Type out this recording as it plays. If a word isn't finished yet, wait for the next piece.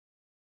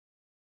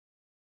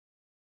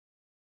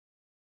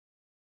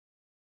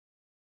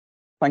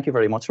Thank you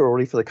very much,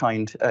 Rory, for the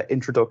kind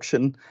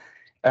introduction.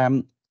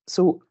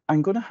 So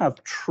I'm going to have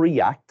three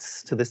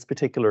acts to this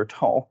particular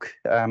talk.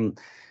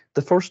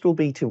 The first will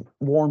be to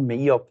warm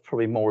me up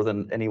probably more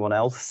than anyone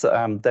else,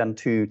 then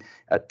to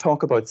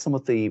talk about some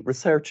of the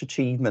research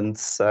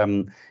achievements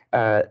thus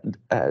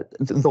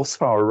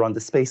far around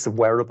the space of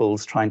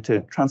wearables, trying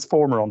to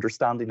transform our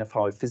understanding of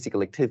how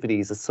physical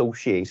activity is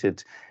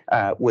associated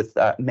with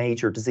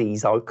major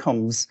disease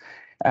outcomes.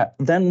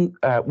 Then,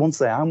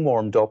 once I am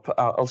warmed up,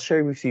 I'll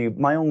share with you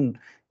my own,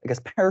 I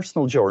guess,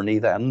 personal journey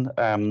then,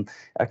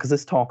 because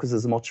this talk is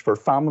as much for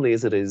family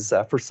as it is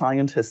for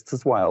scientists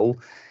as well.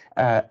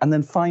 And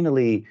then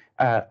finally,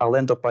 I'll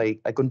end up by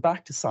going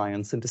back to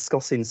science and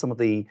discussing some of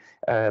the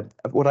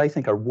what I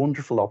think are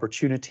wonderful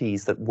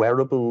opportunities that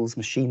wearables,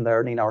 machine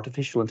learning,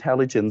 artificial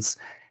intelligence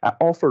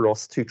offer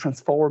us to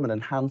transform and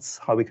enhance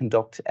how we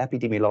conduct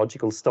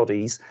epidemiological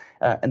studies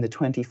in the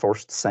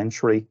 21st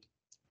century.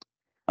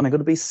 And I'm going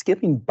to be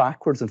skipping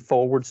backwards and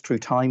forwards through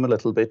time a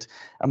little bit.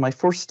 And my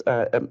first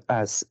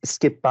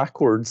skip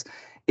backwards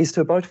is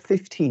to about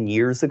 15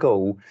 years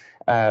ago,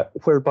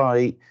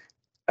 whereby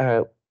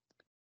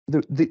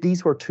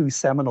these were two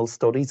seminal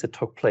studies that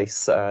took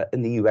place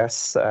in the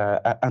US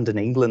and in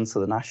England,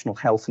 so the National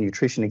Health and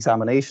Nutrition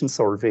Examination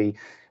Survey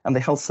and the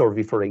Health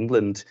Survey for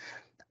England.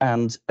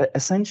 And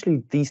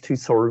essentially, these two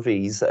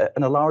surveys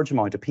and a large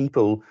amount of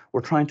people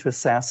were trying to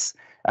assess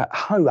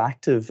how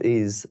active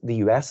is the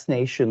US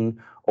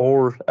nation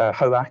or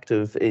how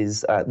active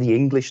is the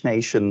English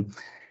nation.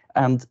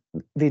 And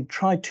they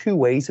tried two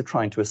ways of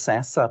trying to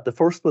assess that. The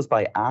first was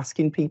by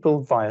asking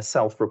people via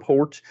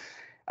self-report.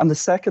 And the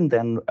second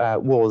then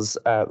was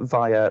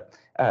via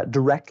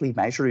directly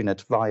measuring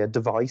it via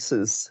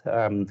devices,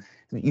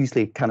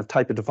 usually kind of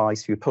type of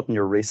device you put in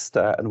your wrist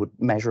and would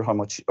measure how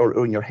much,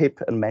 or in your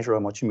hip and measure how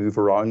much you move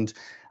around.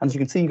 And as you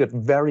can see, you get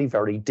very,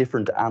 very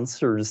different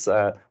answers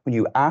when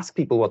you ask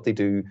people what they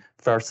do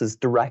versus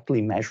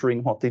directly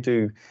measuring what they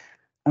do.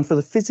 And for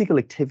the physical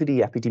activity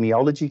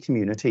epidemiology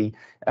community,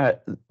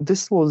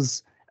 this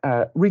was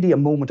really a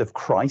moment of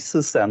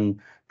crisis and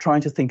trying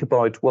to think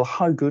about, well,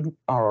 how good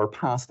are our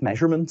past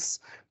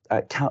measurements?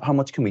 How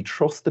much can we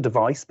trust the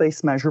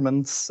device-based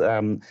measurements?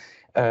 And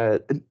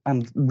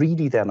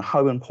really then,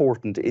 how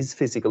important is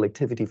physical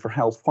activity for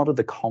health? What are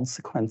the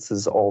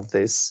consequences of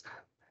this?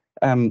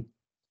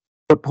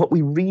 But what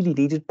we really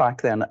needed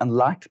back then and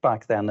lacked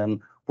back then and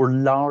were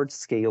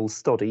large-scale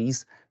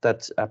studies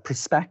that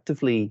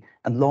prospectively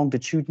and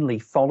longitudinally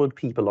followed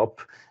people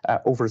up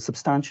over a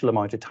substantial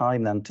amount of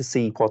time then to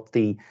see what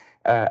the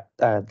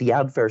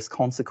adverse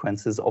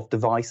consequences of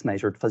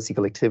device-measured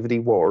physical activity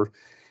were.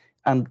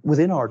 And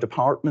within our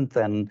department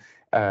then,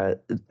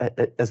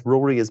 as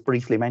Rory has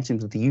briefly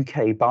mentioned, the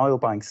UK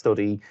Biobank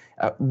study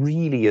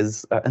really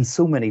is, in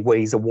so many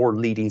ways, a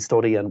world-leading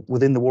study. And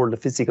within the world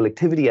of physical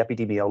activity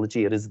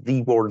epidemiology, it is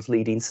the world's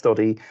leading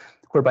study,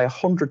 whereby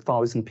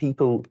 100,000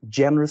 people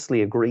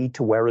generously agreed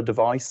to wear a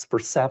device for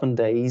 7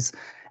 days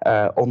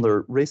on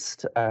their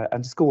wrist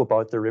and just go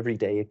about their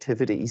everyday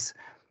activities.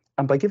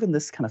 And by giving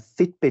this kind of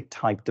Fitbit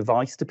type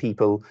device to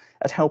people,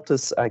 it helped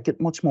us get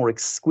much more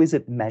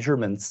exquisite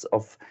measurements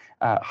of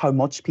how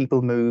much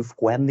people move,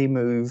 when they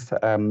move.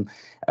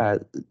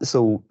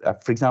 So,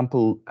 for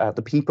example,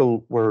 the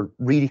people were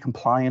really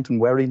compliant in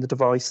wearing the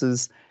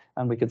devices.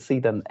 And we can see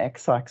then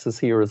x-axis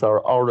here is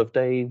our hour of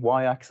day,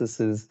 y-axis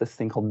is this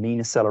thing called mean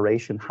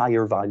acceleration.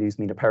 Higher values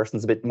mean a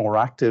person's a bit more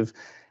active.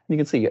 And you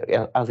can see,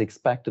 as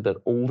expected, that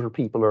older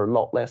people are a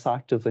lot less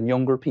active than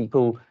younger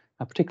people,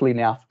 particularly in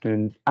the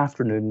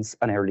afternoons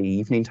and early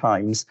evening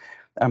times.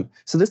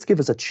 So this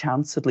gives us a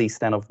chance, at least,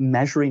 then, of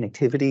measuring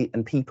activity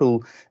in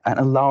people and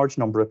a large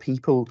number of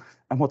people.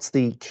 And what's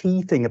the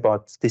key thing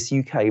about this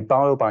UK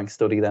Biobank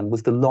study then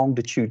was the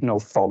longitudinal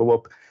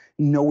follow-up,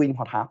 knowing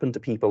what happened to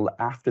people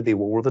after they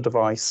wore the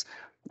device.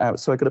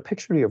 So I got a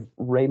picture here of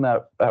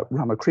Rema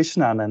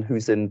Ramakrishnan,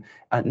 who's now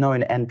in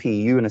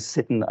NPU and is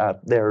sitting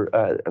there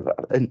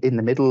in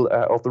the middle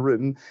of the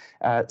room.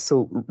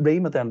 So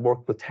Rema then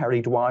worked with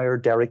Terry Dwyer,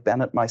 Derek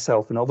Bennett,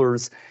 myself, and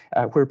others,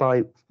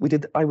 whereby we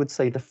did, I would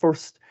say, the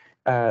first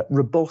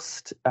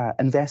robust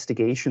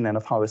investigation then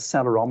of how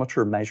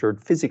accelerometer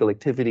measured physical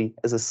activity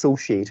is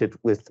associated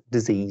with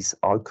disease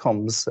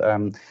outcomes.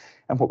 And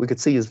what we could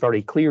see is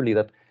very clearly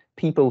that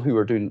people who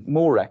are doing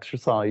more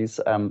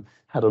exercise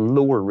had a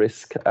lower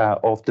risk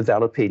of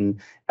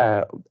developing,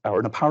 or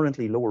an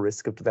apparently lower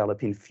risk of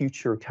developing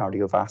future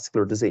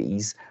cardiovascular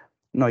disease.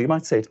 Now, you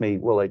might say to me,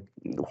 well,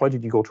 why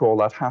did you go through all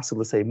that hassle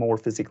to say more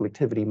physical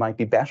activity might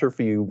be better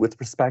for you with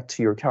respect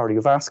to your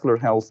cardiovascular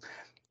health?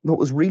 What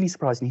was really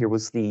surprising here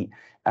was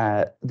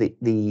how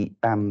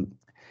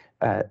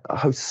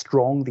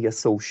strong the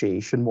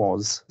association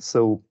was.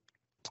 So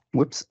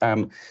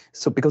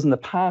because in the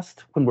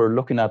past, when we're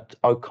looking at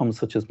outcomes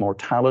such as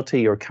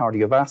mortality or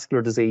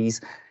cardiovascular disease,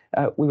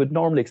 we would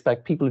normally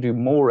expect people to do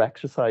more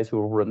exercise who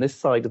were on this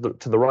side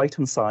to the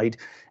right-hand side,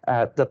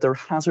 that their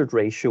hazard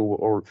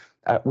ratio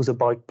was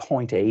about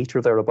 0.8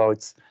 or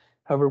thereabouts.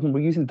 However, when we're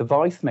using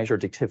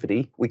device-measured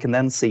activity, we can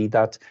then see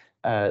that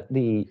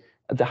the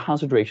the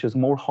hazard ratio is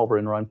more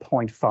hovering around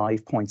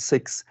 0.5,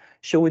 0.6,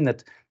 showing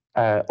that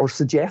or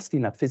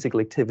suggesting that physical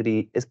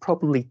activity is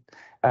probably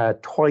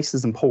twice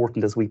as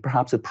important as we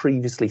perhaps had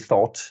previously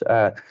thought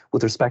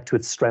with respect to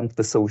its strength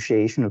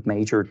association with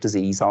major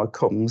disease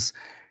outcomes.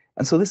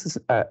 And so this is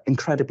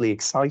incredibly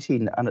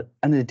exciting. And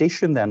in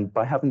addition, then,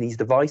 by having these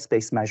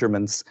device-based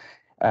measurements,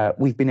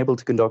 we've been able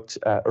to conduct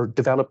or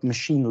develop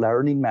machine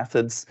learning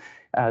methods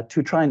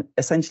to try and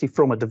essentially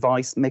from a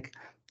device make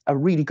a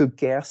really good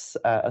guess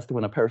as to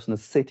when a person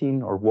is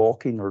sitting or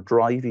walking or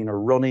driving or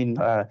running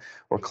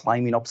or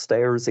climbing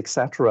upstairs,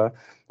 etc.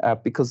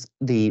 Because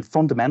the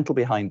fundamental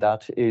behind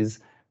that is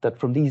that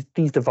from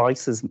these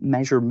devices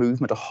measure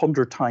movement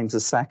 100 times a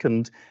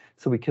second,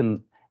 so we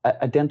can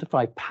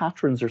identify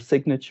patterns or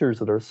signatures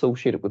that are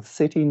associated with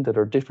sitting that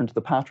are different to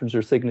the patterns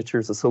or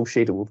signatures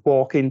associated with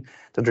walking,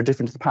 that are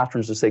different to the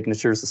patterns or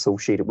signatures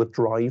associated with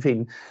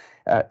driving.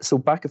 So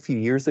back a few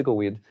years ago,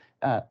 we had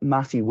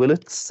Matthew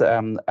Willits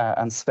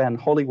and Sven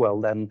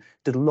Hollywell then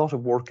did a lot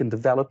of work in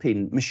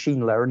developing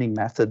machine learning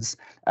methods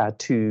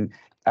to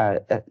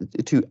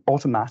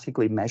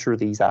automatically measure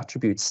these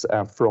attributes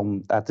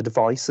from the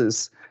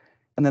devices.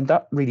 And then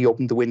that really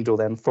opened the window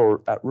then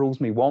for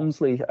Rosemary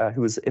Walmsley,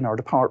 who was in our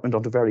department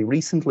until very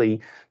recently,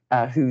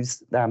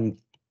 who's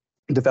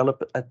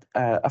developed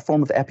a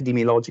form of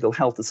epidemiological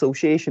health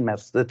association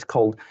method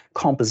called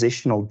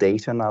compositional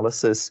data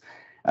analysis.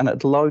 And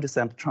it allowed us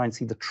then to try and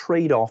see the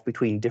trade-off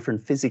between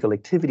different physical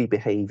activity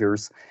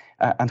behaviors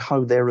and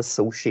how they're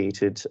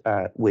associated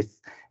with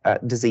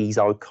disease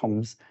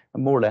outcomes,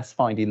 and more or less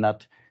finding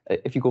that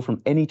if you go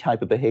from any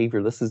type of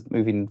behavior, this is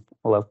moving,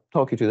 well, I'll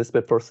talk you through this a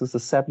bit first. This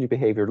is sedentary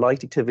behavior,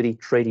 light activity,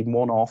 trading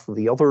one off of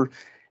the other.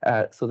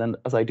 So then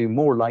as I do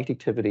more light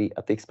activity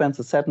at the expense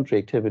of sedentary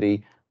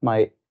activity,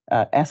 my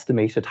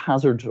estimated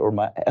hazard or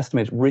my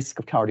estimated risk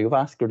of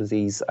cardiovascular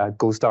disease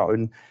goes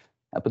down.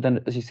 But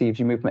then, as you see, if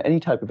you move from any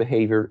type of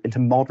behavior into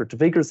moderate to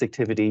vigorous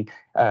activity,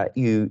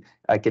 you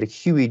get a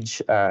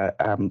huge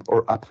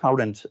or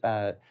apparent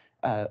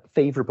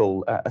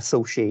favorable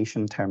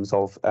association in terms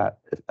of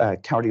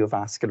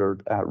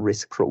cardiovascular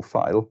risk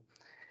profile.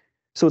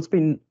 So it's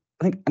been,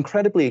 I think,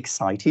 incredibly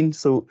exciting.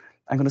 So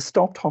I'm going to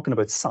stop talking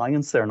about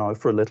science there now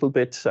for a little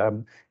bit,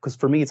 because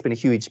for me, it's been a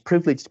huge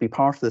privilege to be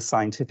part of this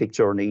scientific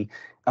journey.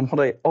 And what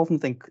I often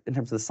think in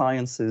terms of the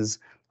science is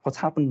what's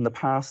happened in the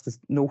past is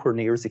nowhere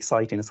near as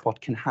exciting as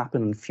what can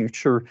happen in the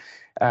future.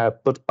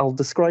 But I'll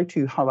describe to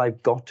you how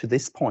I've got to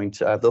this point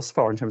thus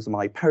far in terms of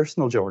my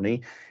personal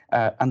journey.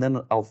 And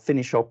then I'll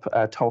finish up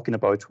talking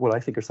about what I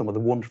think are some of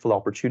the wonderful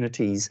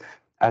opportunities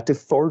to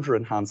further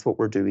enhance what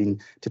we're doing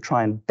to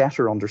try and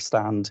better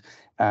understand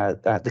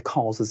the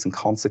causes and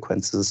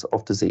consequences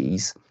of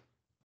disease.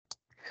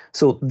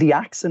 So the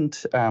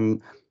accent,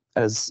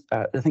 as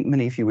I think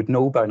many of you would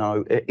know by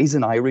now, is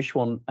an Irish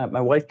one.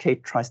 My wife,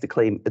 Kate, tries to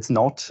claim it's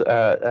not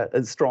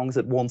as strong as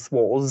it once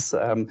was,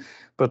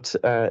 but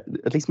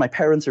at least my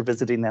parents are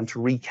visiting them to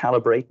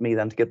recalibrate me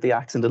then to get the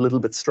accent a little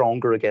bit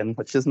stronger again,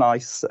 which is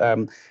nice.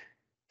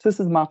 So this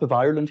is a map of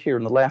Ireland here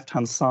on the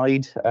left-hand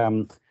side.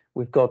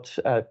 We've got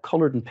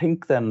coloured in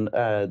pink then,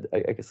 I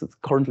guess it's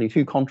currently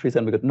two countries,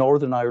 then we've got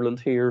Northern Ireland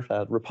here,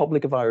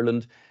 Republic of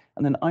Ireland,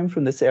 and then I'm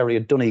from this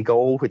area,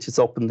 Donegal, which is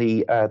up in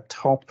the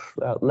top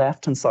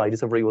left-hand side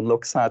as everyone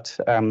looks at.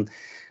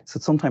 So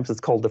sometimes it's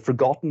called the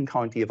Forgotten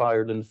County of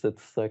Ireland.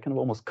 It's kind of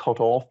almost cut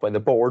off by the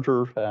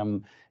border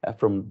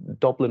from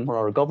Dublin, where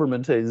our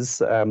government is.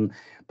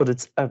 But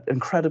it's an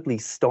incredibly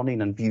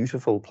stunning and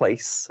beautiful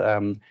place.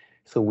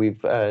 So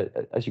we've,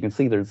 as you can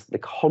see, there's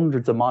like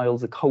hundreds of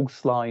miles of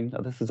coastline.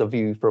 This is a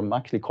view from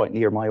actually quite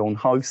near my own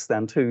house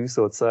then too.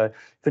 So it's if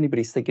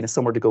anybody's thinking of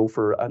somewhere to go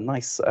for a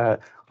nice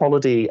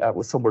holiday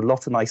with somewhere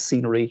lots of nice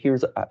scenery,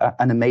 here's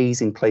an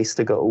amazing place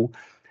to go.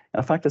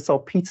 And in fact, I saw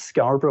Pete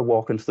Scarborough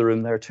walk into the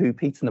room there too.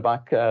 Pete's in the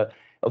back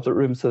of the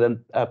room. So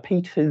then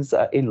Pete, his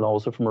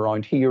in-laws are from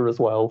around here as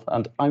well.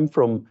 And I'm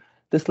from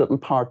this little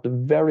part, the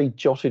very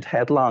jutted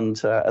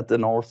headland at the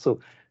north.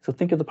 So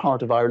think of the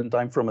part of Ireland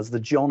I'm from as the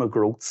John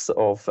O'Groats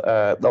of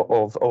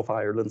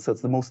Ireland. So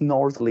it's the most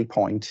northerly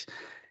point.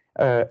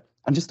 And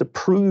just to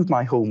prove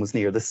my home was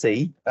near the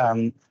sea,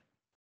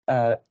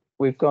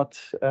 we've got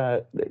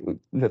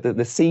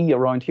the sea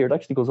around here. It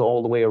actually goes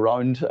all the way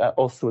around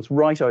us. So it's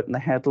right out in the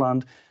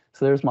headland.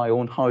 So there's my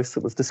own house.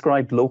 It was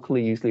described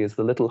locally usually as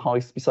the little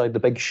house beside the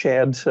big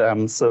shed.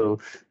 So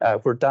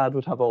where Dad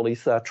would have all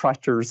these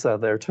tractors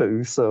there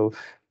too. So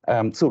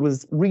it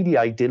was really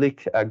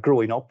idyllic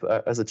growing up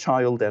as a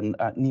child and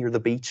near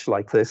the beach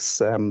like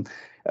this,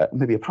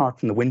 maybe apart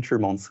from the winter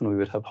months when we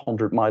would have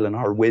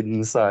 100-mile-an-hour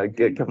winds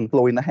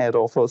blowing the head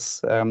off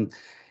us. And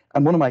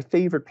one of my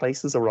favourite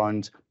places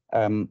around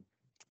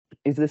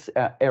is this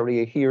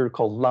area here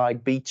called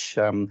Lag Beach.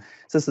 So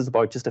this is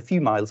about just a few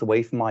miles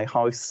away from my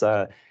house.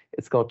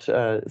 It's got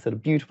it's a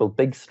beautiful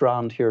big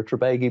strand here,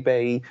 Trebegie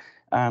Bay.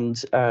 And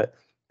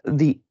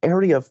the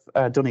area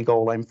of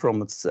Donegal I'm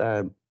from, it's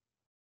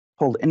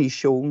called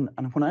Inaugural,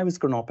 and when I was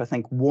growing up, I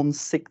think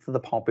 1/6 of the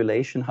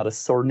population had a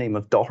surname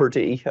of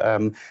Doherty.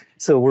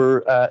 So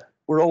we're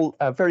all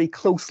very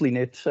closely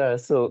knit.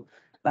 So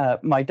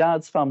my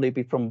dad's family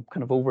be from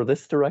kind of over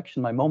this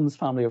direction. My mum's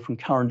family are from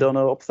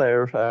Carndonagh up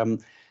there.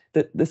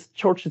 This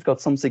church has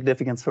got some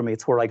significance for me.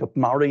 It's where I got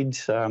married.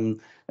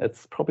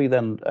 It's probably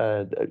then,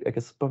 I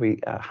guess, probably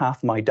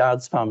half my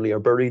dad's family are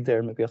buried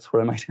there. Maybe that's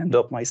where I might end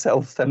up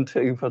myself then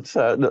too, but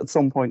at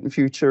some point in the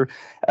future.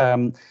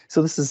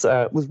 So this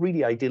was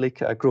really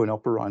idyllic growing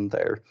up around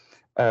there.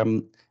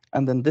 And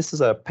then this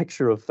is a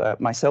picture of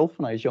myself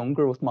when I was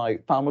younger with my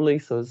family.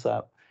 So it's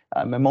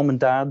my mum and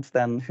dad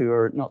then, who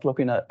are not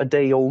looking a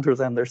day older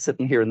than, they're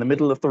sitting here in the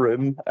middle of the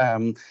room.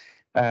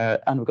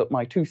 And we've got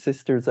my two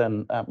sisters,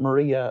 and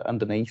Maria and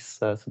Denise.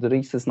 So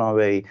Denise is now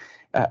a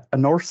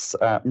nurse.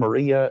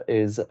 Maria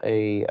is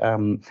a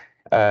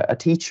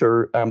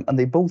teacher, and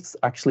they both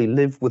actually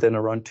live within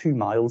around 2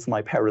 miles of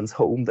my parents'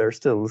 home there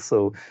still.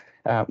 So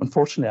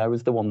unfortunately, I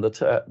was the one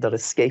that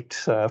escaped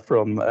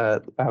from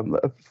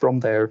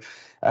there.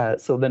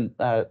 So then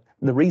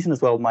the reason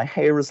as well, my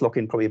hair is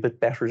looking probably a bit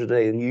better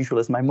today than usual,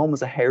 is my mum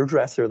was a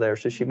hairdresser there,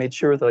 so she made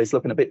sure that I was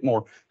looking a bit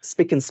more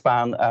spick and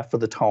span for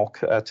the talk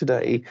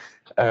today.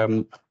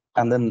 And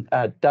then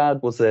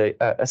Dad was a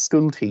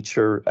school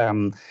teacher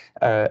and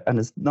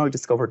has now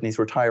discovered in his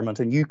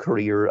retirement a new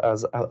career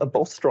as a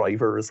bus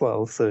driver as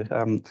well. So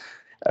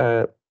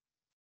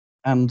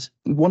and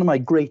one of my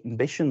great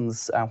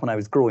ambitions when I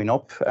was growing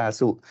up,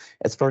 so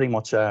it's very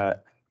much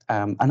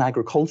an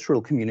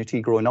agricultural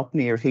community growing up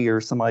near here.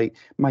 So my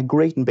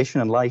great ambition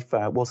in life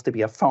was to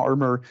be a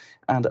farmer,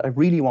 and I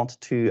really wanted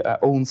to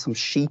own some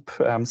sheep.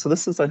 So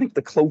this is, I think,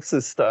 the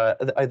closest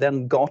I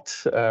then got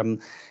to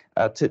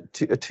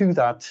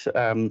that.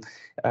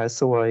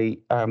 So I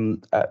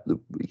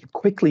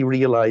quickly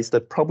realized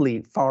that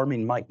probably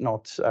farming might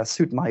not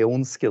suit my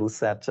own skill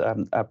set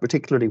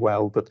particularly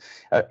well, but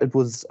it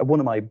was one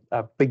of my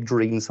big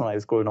dreams when I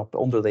was growing up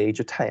under the age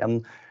of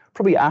 10.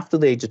 Probably after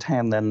the age of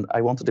 10, then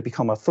I wanted to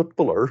become a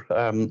footballer.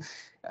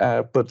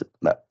 But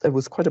it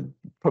was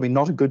probably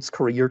not a good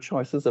career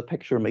choice. As a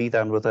picture of me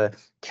then with a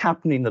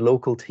captaining the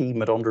local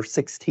team at under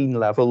 16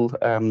 level.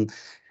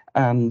 But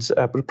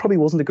it probably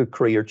wasn't a good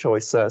career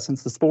choice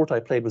since the sport I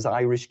played was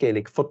Irish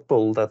Gaelic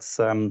football. That's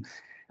well,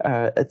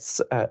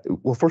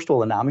 first of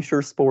all, an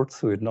amateur sport,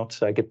 so we'd not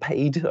get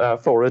paid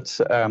for it.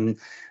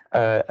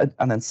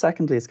 And then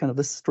secondly, it's kind of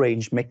this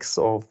strange mix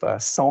of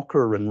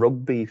soccer and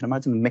rugby. You can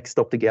imagine them mixed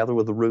up together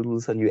with the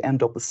rules, and you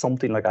end up with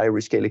something like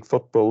Irish Gaelic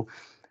football.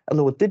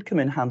 Although it did come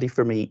in handy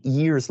for me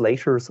years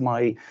later. So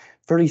my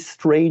very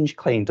strange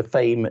claim to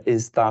fame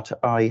is that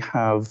I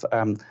have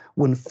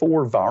won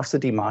 4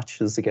 varsity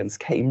matches against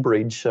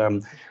Cambridge,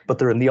 but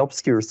they're in the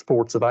obscure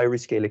sports of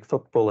Irish Gaelic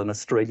football and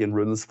Australian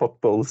rules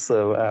football,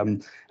 so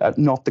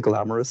not the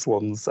glamorous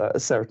ones,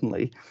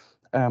 certainly.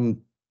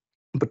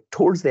 But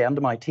towards the end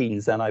of my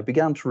teens, then I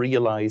began to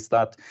realize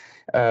that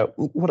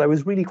what I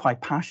was really quite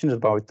passionate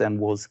about then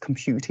was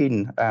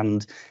computing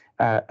and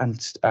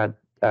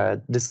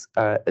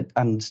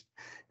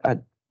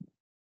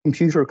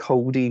computer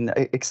coding,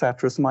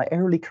 etc. So my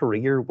early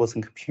career was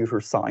in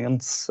computer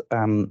science.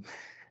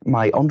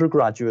 My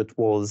undergraduate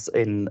was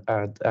in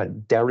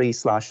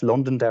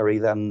Derry/Londonderry,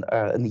 then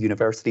in the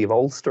University of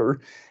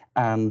Ulster,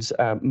 and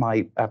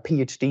my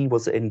PhD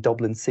was in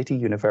Dublin City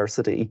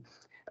University.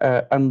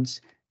 And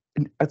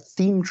a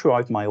theme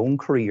throughout my own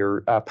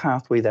career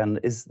pathway then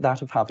is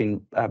that of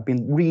having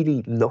been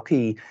really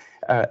lucky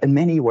in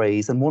many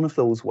ways, and one of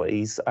those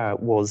ways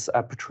was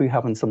through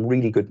having some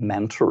really good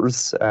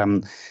mentors.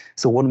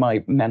 So one of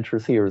my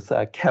mentors here is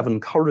Kevin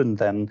Curran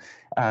then,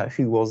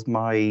 who was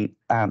my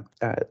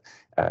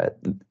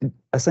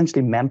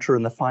essentially mentor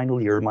in my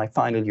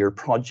final year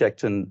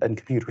project in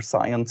computer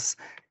science.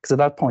 Because at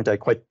that point, I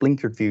had quite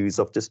blinkered views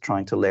of just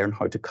trying to learn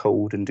how to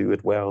code and do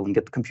it well and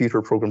get the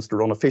computer programs to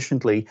run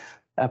efficiently.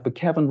 But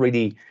Kevin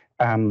really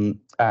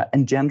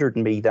engendered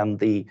in me then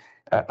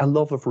a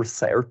love of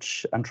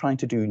research and trying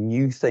to do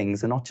new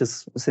things and not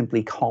just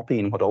simply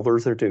copying what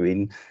others are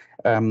doing.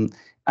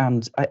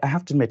 And I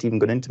have to admit, even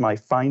going into my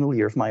final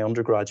year of my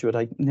undergraduate,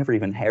 I never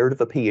even heard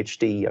of a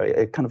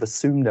PhD. I kind of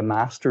assumed a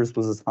master's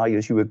was as high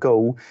as you would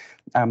go,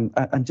 and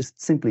just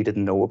simply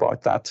didn't know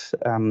about that.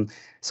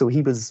 So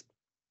he was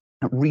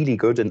really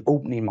good in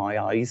opening my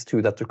eyes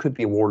to that there could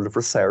be a world of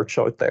research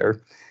out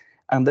there.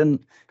 And then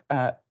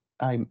I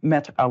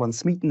met Alan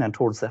Smeaton then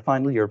towards the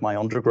final year of my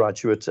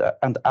undergraduate,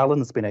 and Alan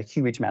has been a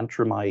huge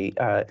mentor in my,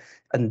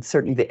 and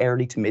certainly the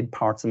early to mid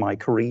parts of my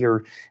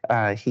career.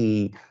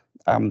 He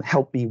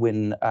helped me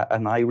win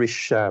an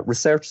Irish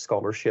research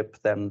scholarship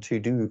then to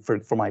do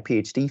for my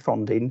PhD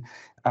funding,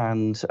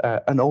 and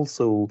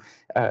also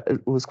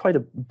it was quite a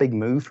big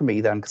move for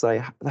me then, because I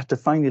had to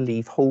finally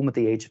leave home at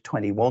the age of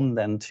 21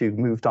 then to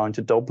move down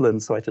to Dublin.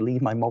 So I had to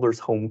leave my mother's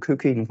home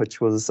cooking, which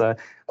was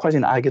quite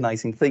an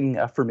agonizing thing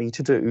for me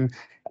to do.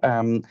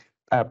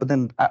 But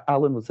then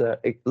Alan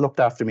looked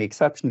after me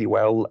exceptionally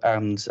well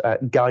and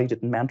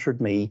guided and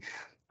mentored me.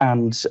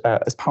 And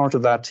as part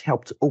of that,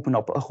 helped open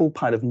up a whole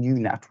pile of new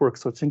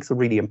networks. So I think it's a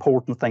really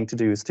important thing to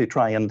do is to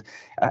try and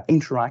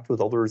interact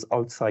with others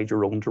outside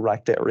your own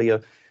direct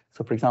area.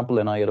 So, for example,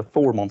 then I had a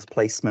 4-month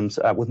placement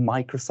with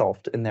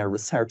Microsoft in their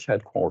research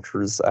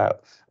headquarters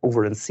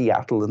over in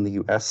Seattle in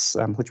the US,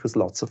 which was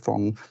lots of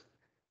fun.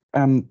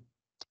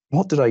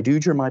 What did I do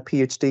during my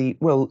PhD?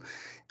 Well,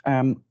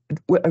 I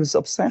was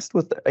obsessed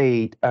with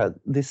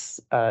this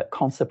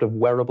concept of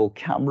wearable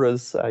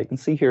cameras. You can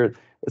see here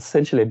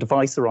essentially a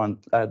device around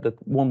that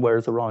one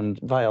wears around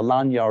via a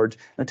lanyard,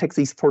 and it takes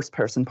these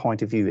first-person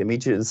point of view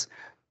images.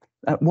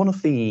 One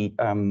of the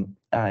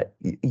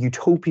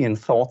utopian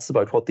thoughts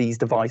about what these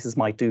devices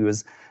might do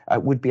is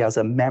would be as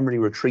a memory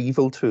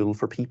retrieval tool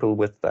for people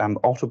with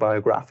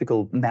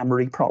autobiographical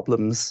memory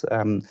problems.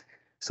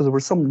 So there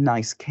were some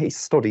nice case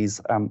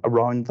studies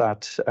around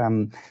that.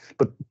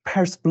 But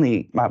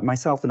personally,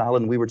 myself and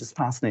Alan, we were just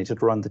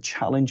fascinated around the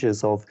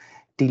challenges of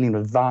dealing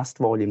with vast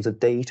volumes of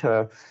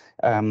data,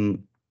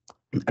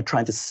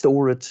 trying to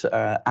store it,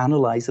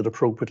 analyze it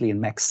appropriately, and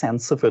make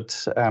sense of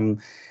it.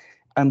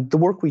 And the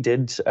work we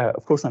did,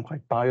 of course, I'm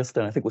quite biased,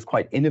 and I think was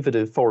quite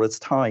innovative for its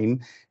time.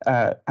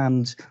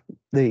 And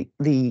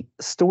the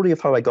story of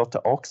how I got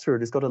to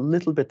Oxford has got a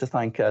little bit to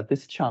thank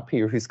this chap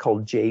here, who's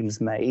called James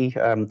May.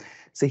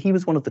 So he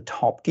was one of the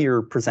Top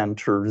Gear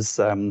presenters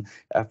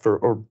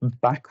or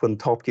back when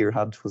Top Gear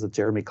was it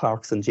Jeremy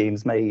Clarkson,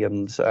 James May,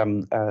 and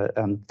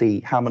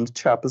the Hammond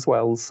chap as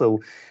well. So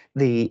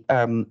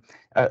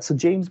so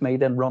James May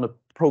then run a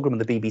program on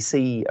the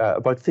BBC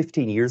about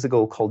 15 years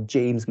ago called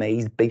James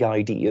May's Big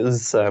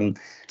Ideas. So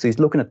he's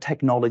looking at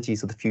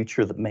technologies of the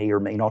future that may or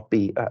may not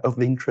be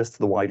of interest to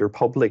the wider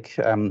public.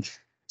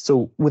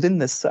 So within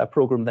this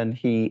program, then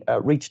he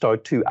reached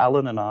out to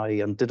Alan and I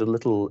and did a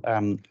little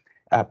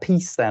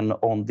piece then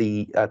on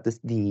the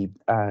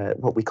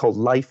what we call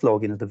life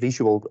logging of the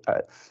visual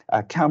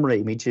camera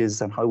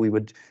images and how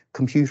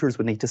computers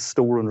would need to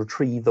store and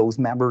retrieve those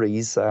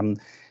memories.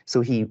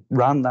 So he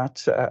ran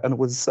that, and it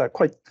was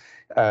quite.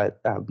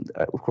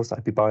 Of course,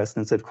 I'd be biased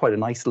and said quite a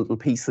nice little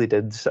piece they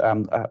did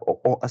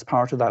as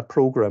part of that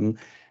program.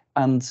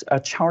 And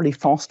Charlie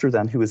Foster,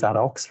 then, who was at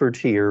Oxford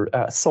here,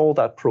 saw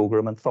that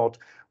program and thought,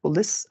 well,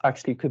 this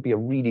actually could be a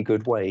really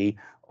good way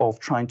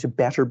of trying to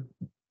better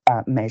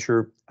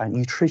measure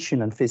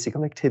nutrition and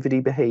physical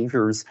activity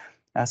behaviors.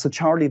 So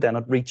Charlie then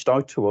had reached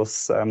out to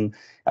us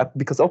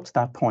because up to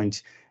that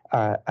point,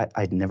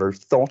 I'd never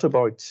thought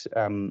about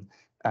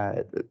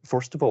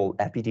first of all,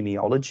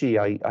 epidemiology.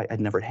 I'd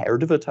never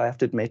heard of it, I have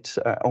to admit,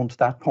 onto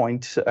that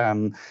point.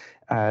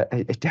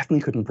 I definitely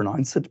couldn't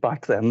pronounce it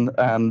back then.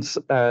 And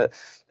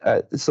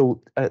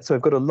so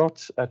I've got a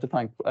lot to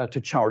thank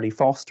to Charlie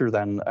Foster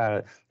then,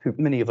 who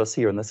many of us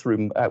here in this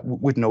room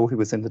would know, who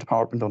was in the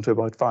department until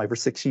about 5 or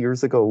 6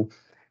 years ago.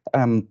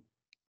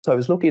 So I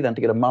was lucky then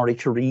to get a Marie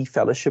Curie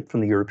fellowship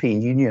from the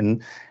European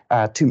Union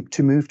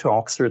to move to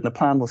Oxford, and the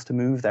plan was to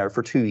move there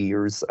for 2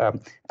 years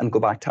and go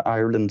back to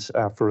Ireland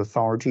for a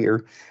third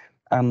year.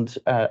 And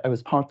I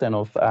was part then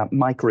of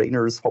Mike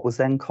Rayner's, what was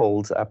then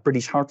called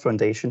British Heart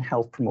Foundation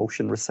Health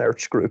Promotion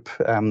Research Group.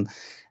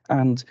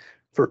 And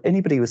for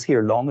anybody who was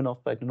here long enough,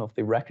 I don't know if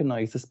they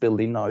recognise this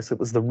building now. So it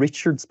was the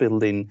Richards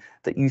building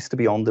that used to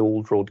be on the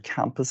Old Road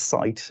campus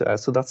site.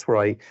 So that's where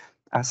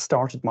I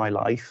started my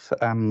life.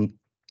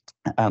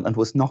 And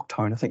was knocked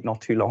down, I think,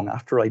 not too long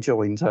after I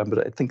joined.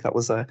 But I think that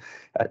was a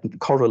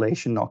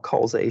correlation, not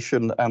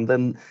causation. And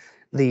then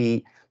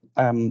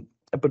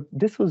but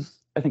this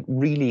was, I think,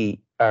 really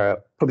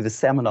probably the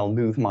seminal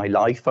move in my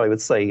life, I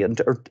would say, in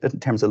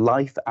terms of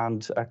life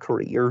and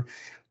career.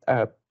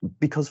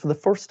 Because for the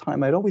first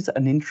time, I had always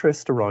an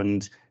interest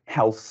around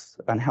health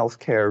and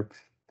healthcare.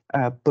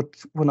 But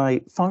when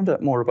I found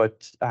out more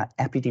about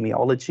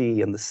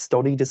epidemiology and the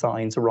study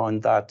designs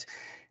around that,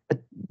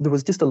 there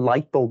was just a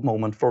light bulb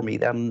moment for me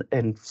then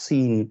in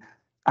seeing,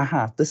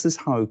 this is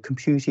how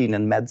computing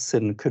and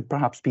medicine could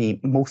perhaps be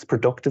most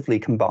productively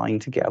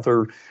combined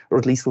together, or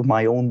at least with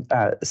my own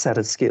set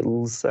of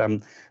skills. So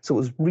it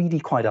was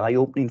really quite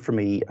eye-opening for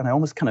me, and I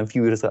almost kind of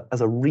view it as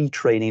a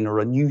retraining or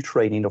a new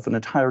training of an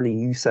entirely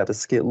new set of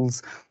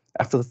skills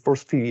after the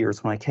first few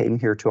years when I came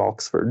here to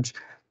Oxford.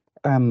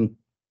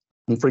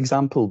 And for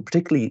example,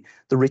 particularly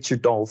the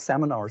Richard Doll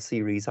seminar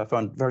series, I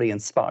found very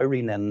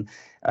inspiring and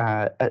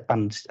I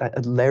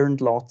learned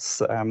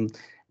lots.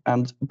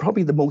 And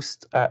probably the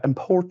most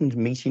important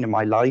meeting in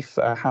my life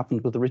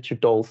happened with the Richard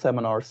Doll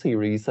seminar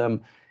series.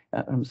 I'm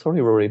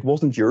sorry, Rory, it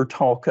wasn't your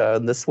talk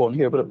in this one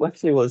here, but it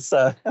actually was.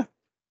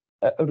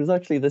 It was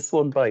actually this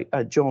one by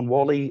John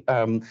Wally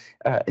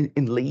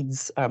in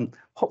Leeds.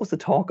 What was the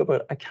talk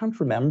about? I can't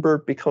remember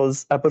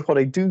because, but what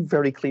I do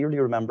very clearly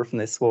remember from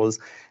this was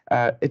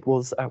it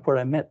was where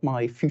I met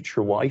my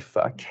future wife,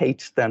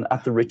 Kate, then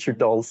at the Richard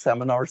Doll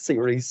seminar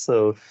series.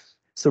 So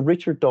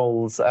Richard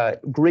Doll's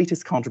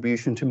greatest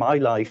contribution to my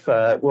life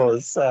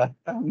was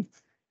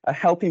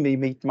helping me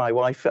meet my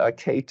wife,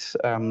 Kate.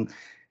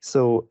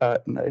 So I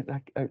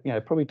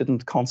probably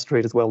didn't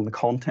concentrate as well on the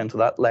content of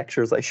that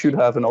lecture as I should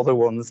have in other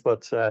ones,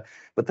 but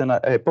then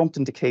I bumped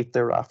into Kate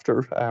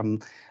thereafter,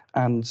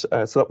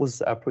 so that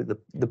was probably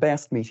the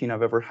best meeting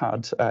I've ever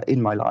had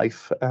in my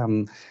life.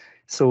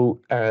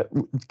 So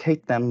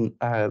Kate then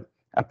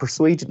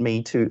persuaded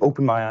me to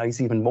open my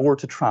eyes even more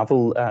to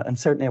travel. And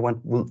certainly I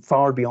went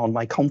far beyond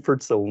my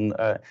comfort zone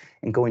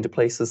in going to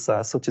places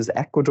such as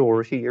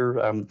Ecuador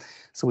here.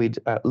 So we'd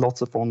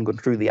lots of fun going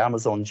through the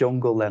Amazon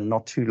jungle, and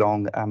not too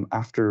long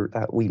after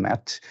we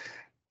met.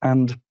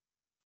 And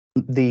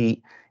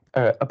the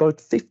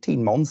about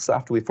 15 months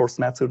after we first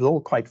met, so it was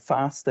all quite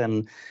fast,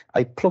 and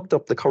I plucked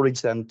up the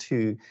courage then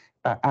to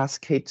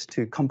ask Kate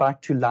to come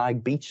back to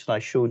Lag Beach that I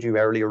showed you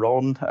earlier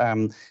on.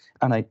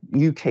 And I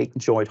knew Kate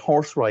enjoyed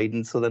horse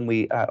riding, so then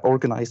we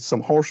organised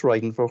some horse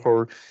riding for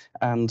her,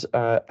 and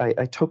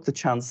I took the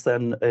chance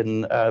then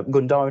in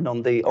going down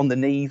on the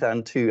knee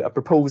then to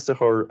propose to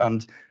her,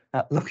 and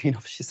lucky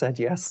enough she said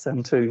yes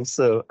then too.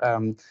 So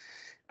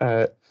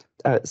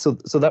so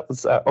that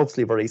was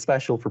obviously very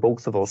special for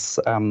both of us.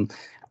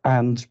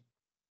 And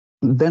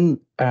then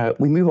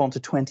we move on to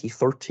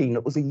 2013.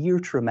 It was a year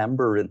to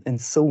remember in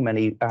so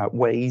many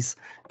ways.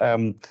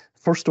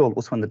 First of all, it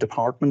was when the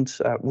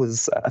department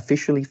was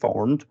officially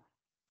formed.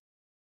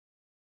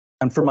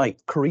 And from my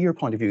career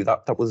point of view,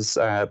 that was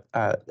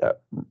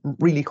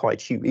really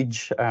quite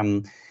huge,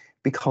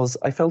 because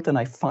I felt then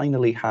I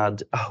finally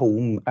had a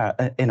home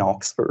in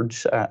Oxford,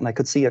 and I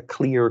could see a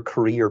clear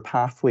career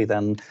pathway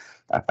then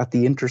at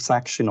the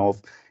intersection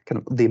of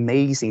kind of the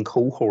amazing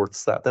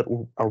cohorts that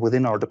are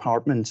within our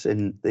department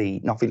in the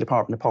Nuffield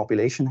Department of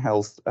Population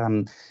Health,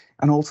 and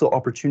also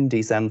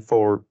opportunities then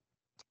for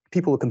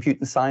people with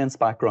computing science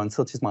backgrounds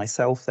such as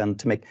myself then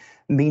to make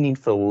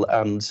meaningful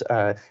and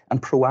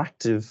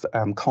proactive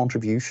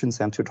contributions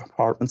then to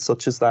departments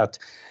such as that.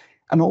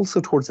 And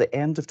also towards the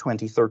end of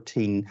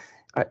 2013,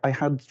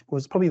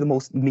 was probably the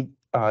most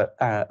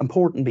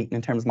important meeting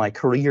in terms of my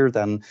career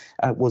then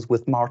was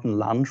with Martin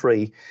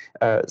Landry.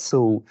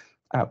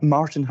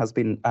 Martin has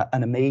been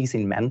an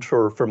amazing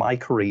mentor for my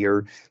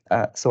career.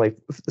 So I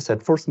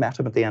said first met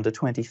him at the end of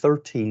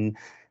 2013.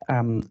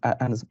 And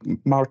as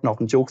Martin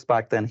often jokes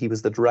back then, he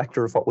was the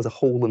director of what was a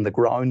hole in the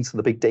ground. So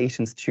the Big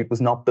Data Institute was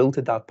not built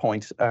at that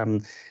point.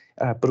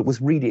 But it was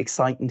really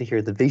exciting to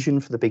hear the vision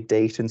for the Big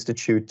Data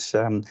Institute.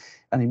 And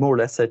he more or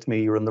less said to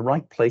me, "You're in the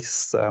right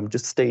place.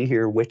 Just stay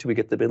here, wait till we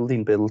get the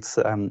building built."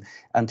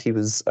 And he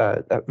was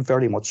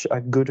very much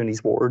good in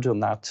his word on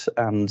that.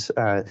 And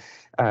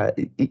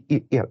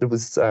yeah, it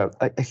was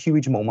a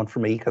huge moment for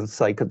me,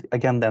 because I could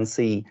again then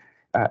see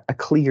a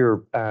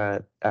clear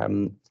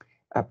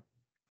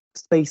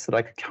space that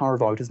I could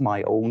carve out as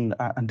my own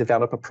and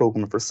develop a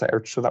program of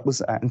research. So that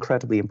was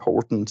incredibly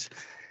important.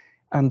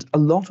 And a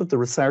lot of the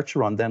research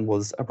around then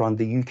was around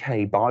the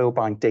UK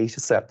biobank data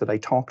set that I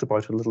talked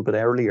about a little bit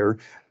earlier.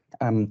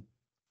 And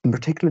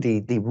particularly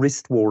the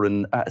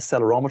wrist-worn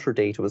accelerometer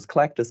data was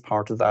collected as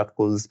part of that,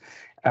 was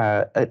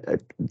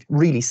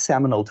really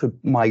seminal to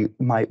my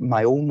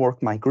own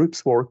work, my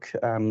group's work.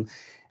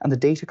 And the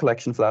data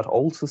collection for that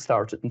also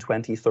started in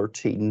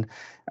 2013.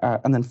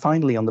 And then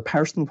finally, on the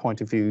personal point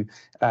of view,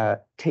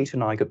 Kate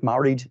and I got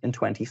married in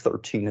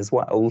 2013 as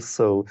well.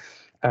 So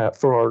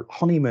for our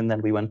honeymoon,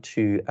 then we went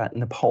to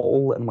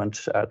Nepal and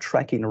went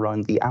trekking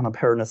around the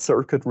Annapurna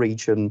Circuit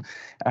region.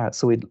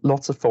 So we had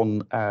lots of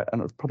fun,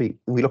 and it was probably,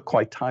 we looked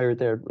quite tired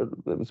there.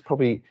 It was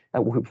probably,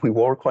 we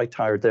were quite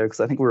tired there, because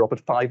I think we were up at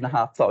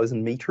 5,500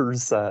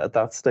 meters at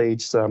that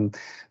stage. So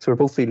we're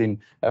both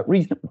feeling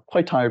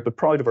quite tired, but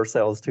proud of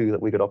ourselves too,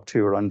 that we got up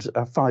to around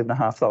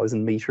 5,500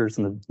 meters,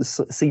 and the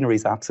scenery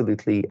is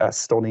absolutely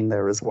stunning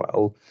there as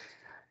well.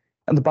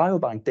 And the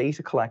biobank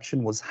data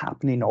collection was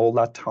happening all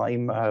that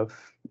time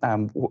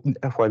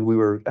while we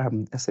were,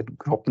 I said,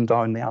 up and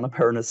down the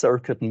Annapurna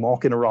Circuit and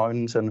walking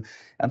around, and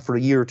for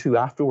a year or two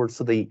afterwards.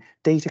 So the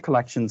data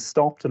collection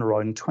stopped in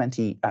around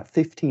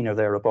 2015 or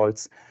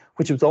thereabouts,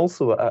 which was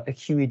also a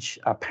huge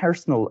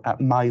personal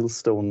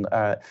milestone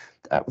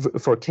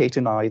for Kate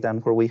and I then,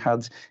 where we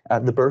had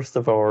the birth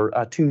of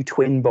our two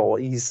twin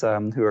boys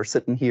who are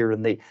sitting here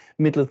in the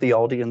middle of the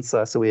audience.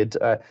 So we had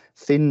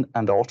Finn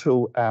and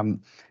Otto.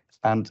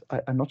 And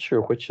I'm not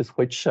sure which is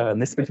which in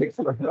this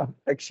particular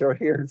picture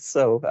here.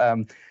 So,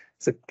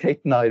 so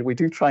Kate and I, we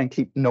do try and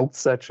keep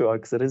notes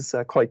throughout, because it is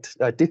quite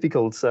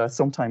difficult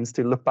sometimes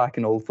to look back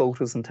in old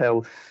photos and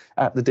tell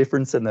the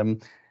difference in them.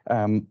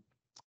 And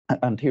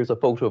here's a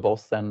photo of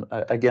us then,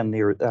 again,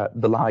 near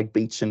the Lag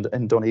Beach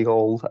in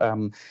Donegal,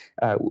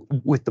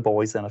 with the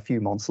boys then a few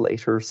months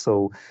later.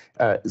 So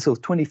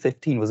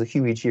 2015 was a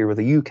huge year where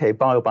the UK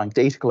biobank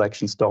data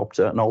collection stopped,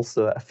 and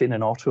also Finn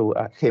and Otto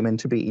came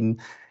into being.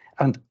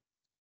 And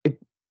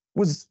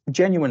was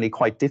genuinely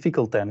quite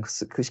difficult then,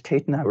 because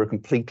Kate and I were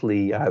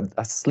completely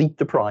sleep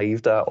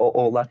deprived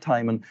all that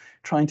time, and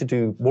trying to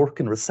do work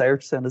and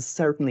research then is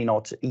certainly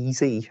not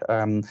easy.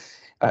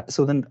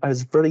 So then I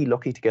was very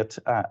lucky to get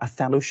a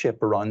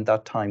fellowship around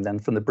that time then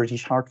from the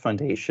British Heart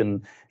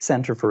Foundation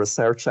Centre for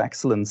Research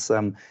Excellence,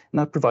 and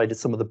that provided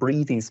some of the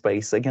breathing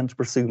space again to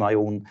pursue my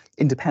own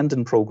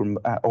independent programme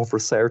of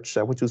research,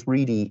 which was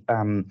really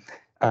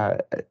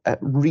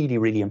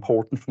really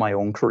important for my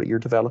own career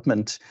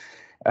development.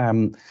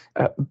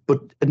 But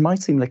it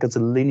might seem like it's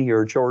a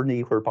linear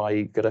journey whereby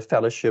you get a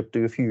fellowship,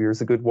 do a few years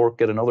of good work,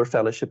 get another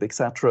fellowship,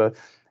 etc.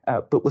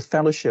 But with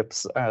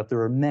fellowships,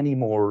 there are many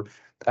more,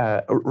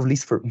 or at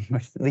least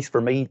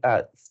for me,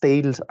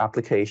 failed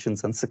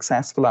applications and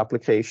successful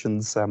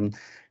applications.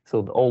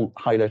 So all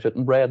highlighted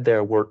in red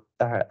there were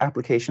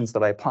applications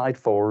that I applied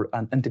for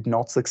and did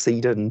not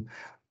succeed in.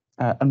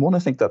 And one I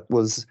think that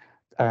was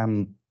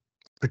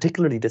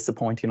particularly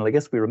disappointing. I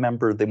guess we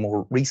remember the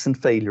more recent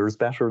failures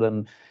better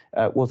than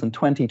was in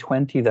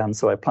 2020 then.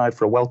 So I applied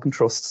for a Wellcome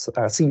Trust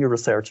Senior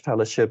Research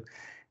Fellowship,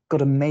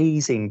 got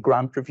amazing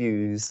grant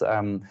reviews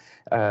from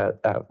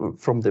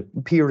the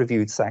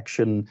peer-reviewed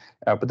section,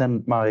 but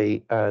then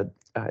I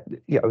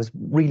was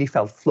really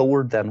felt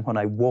floored then when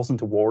I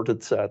wasn't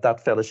awarded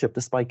that fellowship,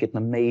 despite getting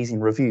amazing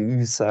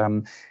reviews.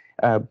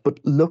 But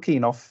lucky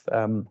enough,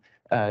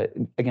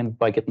 again,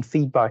 by getting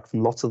feedback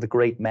from lots of the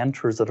great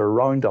mentors that are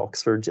around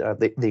Oxford,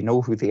 they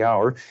know who they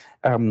are.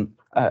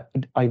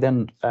 I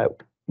then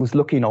was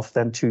lucky enough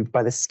then to,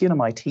 by the skin of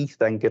my teeth,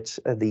 then get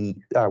the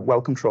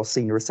Wellcome Trust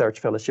Senior Research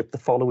Fellowship the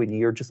following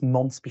year, just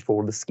months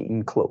before the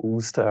scheme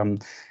closed.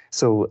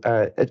 So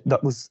that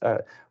was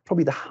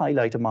probably the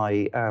highlight of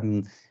my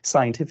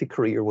scientific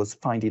career, was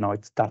finding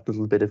out that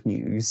little bit of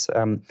news.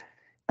 And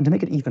to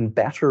make it even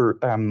better,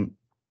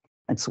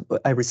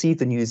 I received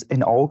the news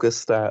in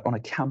August on a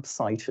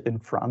campsite in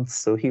France.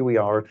 So here we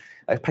are,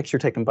 a picture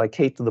taken by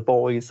Kate and the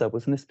boys. That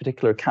was in this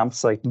particular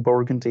campsite in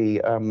Burgundy,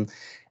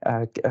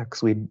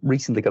 because we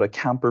recently got a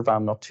camper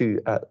van not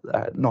too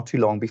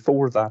long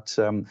before that.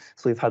 So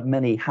we've had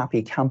many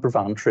happy camper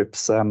van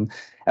trips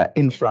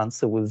in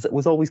France. It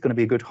was always going to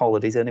be a good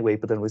holidays anyway,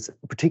 but then it was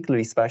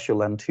particularly special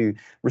then to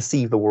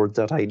receive the word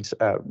that I'd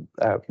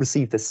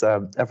received this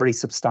a very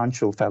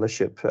substantial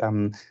fellowship.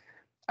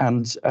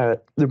 And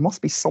there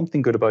must be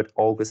something good about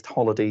August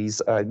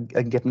holidays and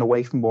getting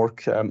away from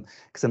work,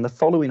 because in the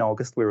following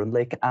August, we were in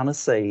Lake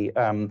Annecy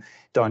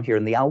down here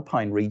in the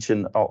Alpine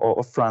region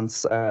of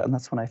France. And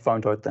that's when I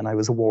found out then I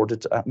was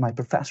awarded my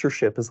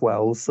professorship as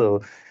well.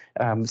 So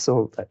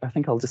I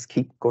think I'll just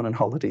keep going on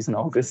holidays in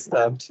August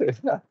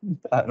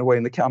away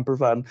in the camper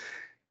van.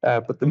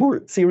 But the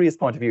more serious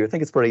point of view, I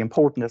think it's very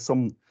important there's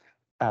some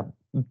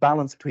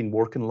balance between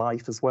work and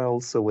life as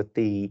well. So with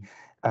the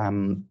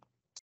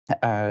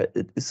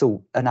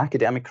so an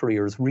academic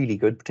career is really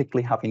good,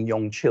 particularly having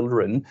young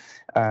children,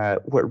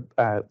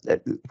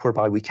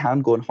 whereby we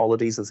can go on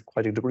holidays. There's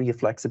quite a degree of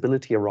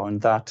flexibility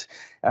around that.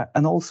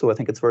 And also, I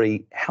think it's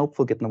very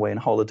helpful getting away on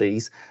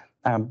holidays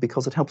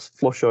because it helps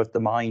flush out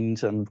the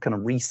mind and kind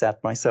of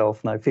reset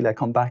myself. And I feel I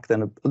come back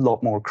then a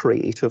lot more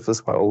creative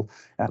as well.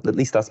 At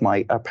least that's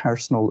my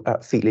personal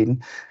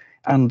feeling.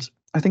 And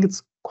I think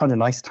it's quite a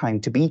nice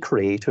time to be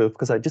creative,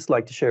 because I'd just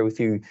like to share with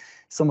you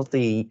some of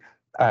the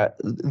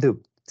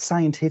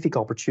scientific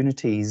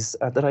opportunities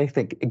that I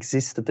think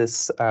exist at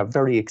this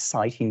very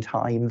exciting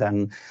time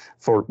then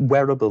for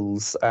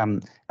wearables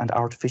and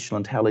artificial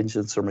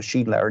intelligence or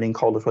machine learning,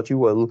 call it what you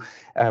will.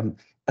 And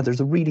there's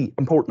a really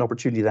important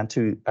opportunity then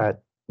to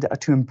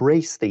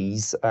embrace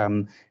these,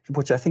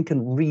 which I think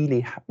can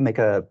really make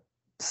a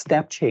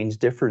step change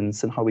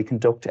difference in how we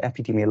conduct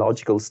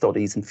epidemiological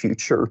studies in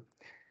future.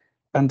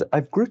 And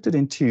I've grouped it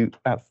into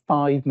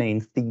 5 main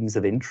themes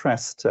of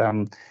interest.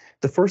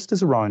 The first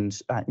is around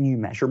new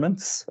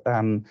measurements.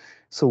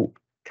 So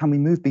can we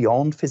move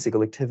beyond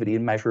physical activity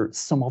and measure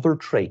some other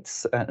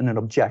traits in an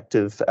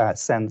objective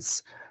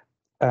sense?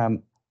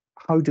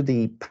 How do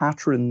the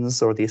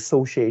patterns or the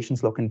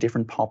associations look in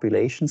different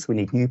populations? We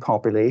need new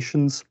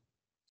populations.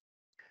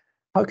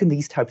 How can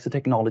these types of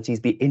technologies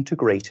be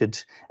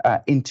integrated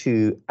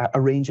into a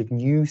range of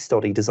new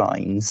study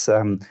designs,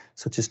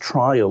 such as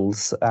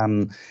trials,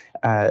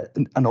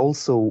 and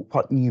also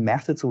what new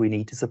methods we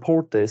need to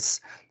support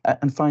this?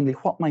 And finally,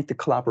 what might the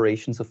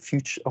collaborations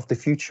of the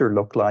future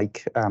look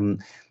like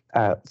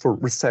for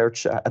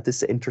research at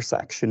this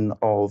intersection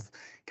of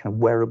kind of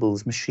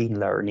wearables, machine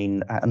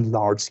learning, and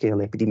large-scale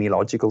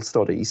epidemiological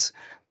studies?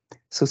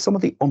 So some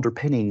of the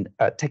underpinning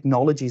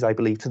technologies, I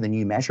believe, to the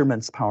new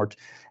measurements part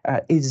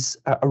is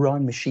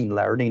around machine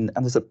learning.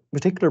 And there's a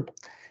particular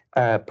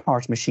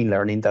part of machine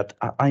learning that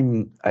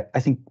I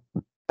think,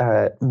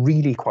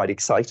 really quite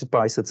excited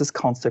by. So it's this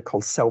concept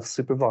called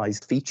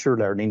self-supervised feature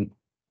learning.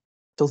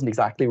 It doesn't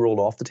exactly roll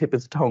off the tip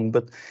of the tongue,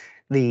 but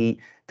the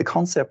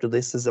concept of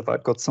this is if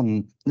I've got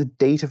some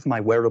data from my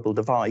wearable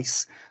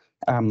device,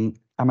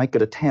 I might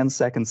get a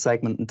 10-second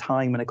segment in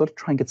time, and I got to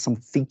try and get some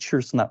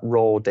features from that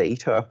raw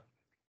data.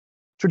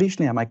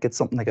 Traditionally, I might get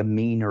something like a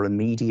mean or a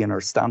median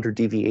or standard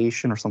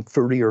deviation or some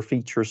Fourier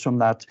features from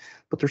that,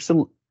 but they're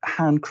still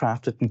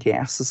handcrafted and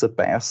guesses at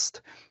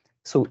best.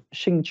 So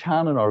Xing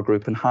Chan in our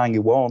group and Han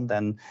Yuan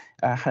then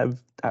have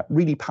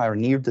really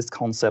pioneered this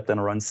concept then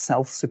around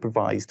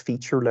self-supervised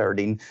feature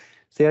learning.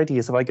 The idea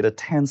is if I get a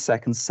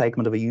 10-second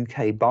segment of a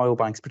UK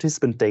biobank's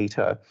participant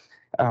data,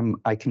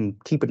 I can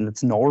keep it in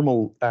its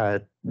normal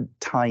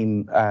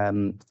time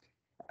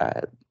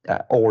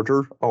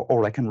order,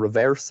 or I can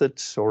reverse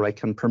it, or I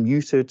can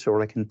permute it,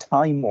 or I can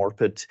time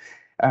warp it.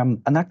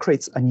 And that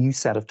creates a new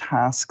set of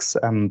tasks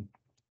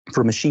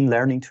for a machine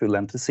learning tool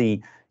then to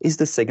see, is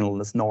the signal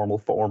in its normal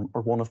form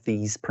or one of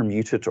these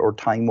permuted or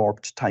time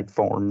warped type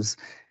forms?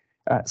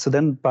 So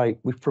then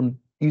from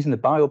using the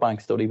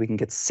biobank study, we can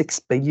get 6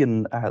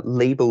 billion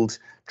labeled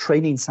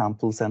training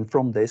samples and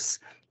from this,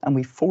 and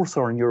we force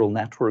our neural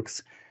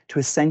networks to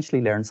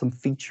essentially learn some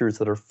features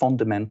that are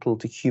fundamental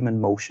to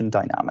human motion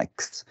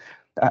dynamics.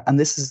 And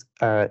this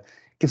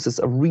gives us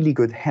a really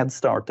good head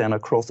start then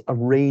across a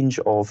range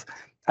of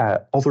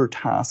other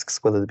tasks,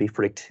 whether it be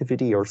for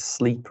activity or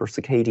sleep or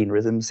circadian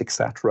rhythms,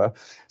 etc.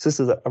 So this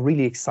is a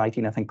really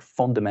exciting, I think,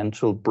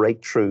 fundamental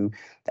breakthrough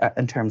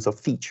in terms of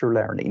feature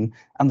learning.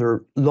 And there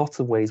are lots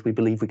of ways we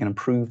believe we can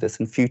improve this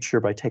in future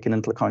by taking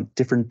into account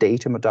different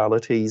data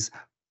modalities,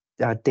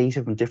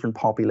 data from different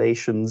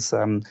populations.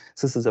 So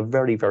this is a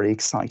very, very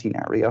exciting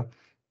area.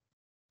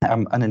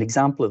 And an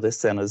example of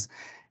this then is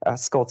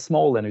Scott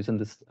Small, then, who's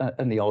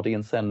in the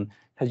audience, and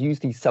has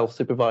used these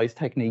self-supervised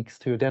techniques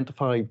to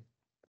identify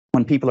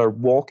when people are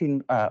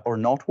walking or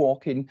not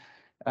walking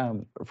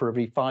for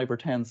every 5 or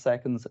 10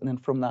 seconds, and then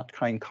from that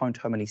count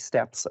how many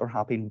steps are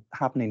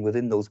happening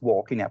within those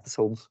walking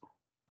episodes.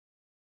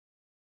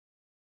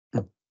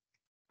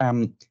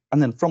 And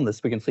then from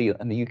this, we can see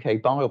in the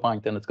UK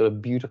Biobank, then it's got a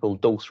beautiful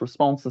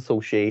dose-response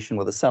association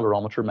with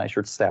accelerometer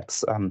measured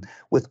steps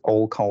with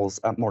all-cause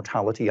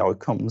mortality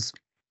outcomes.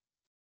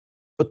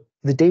 But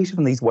the data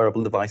from these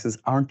wearable devices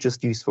aren't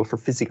just useful for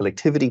physical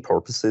activity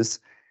purposes.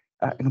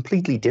 A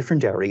completely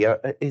different area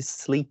is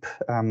sleep.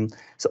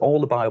 So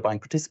all the biobank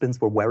participants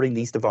were wearing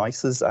these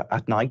devices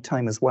at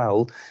nighttime as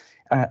well.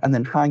 And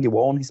then Hang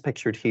Yuan, who's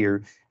pictured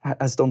here,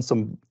 has done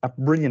some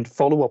brilliant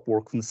follow-up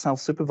work from the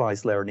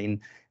self-supervised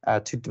learning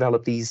to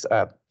develop these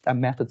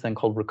methods then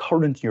called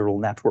recurrent neural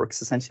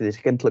networks. Essentially, they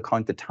take into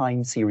account the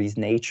time series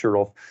nature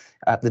of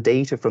the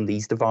data from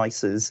these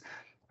devices.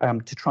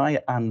 To try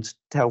and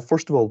tell,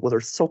 first of all, whether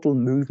subtle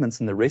movements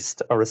in the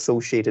wrist are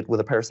associated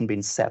with a person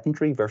being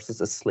sedentary versus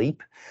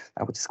asleep,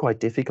 which is quite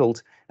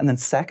difficult. And then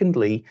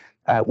secondly,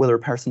 whether a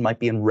person might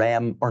be in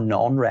REM or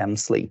non-REM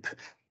sleep.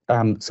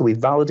 So we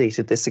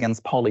validated this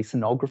against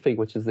polysomnography,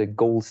 which is the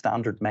gold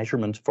standard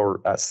measurement for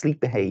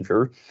sleep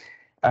behavior.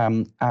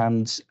 And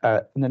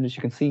then as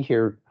you can see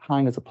here,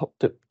 Hang has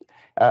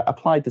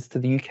applied this to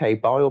the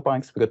UK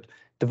biobanks. We've got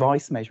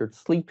device measured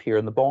sleep here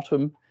in the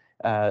bottom.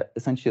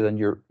 Essentially then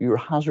your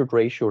hazard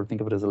ratio, or think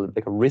of it as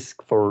like a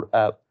risk for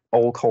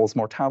all-cause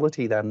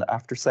mortality then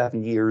after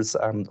 7 years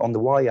on the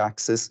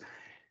y-axis.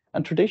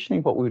 And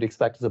traditionally what we would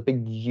expect is a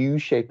big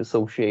U-shaped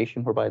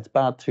association whereby it's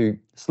bad to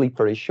sleep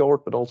very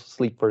short but also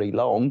sleep very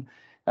long.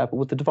 But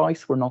with the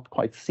device, we're not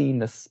quite seeing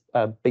this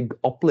big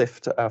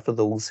uplift for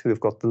those who have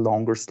got the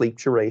longer sleep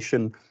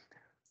duration.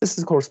 This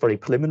is, of course, very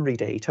preliminary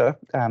data,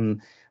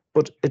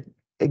 but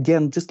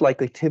again, just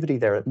like activity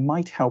there, it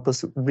might help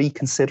us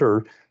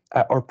reconsider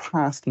our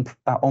past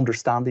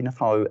understanding of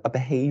how a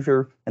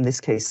behavior, in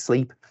this case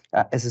sleep,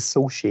 is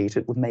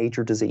associated with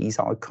major disease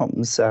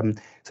outcomes. So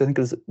I think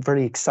there's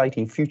very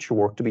exciting future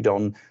work to be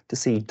done to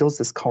see, does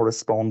this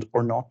correspond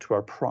or not to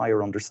our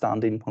prior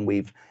understanding when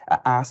we've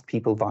asked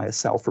people via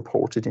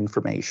self-reported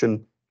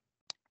information.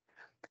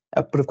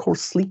 But of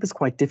course, sleep is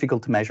quite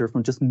difficult to measure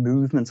from just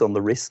movements on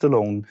the wrist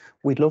alone.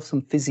 We'd love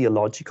some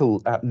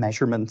physiological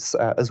measurements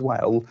as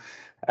well.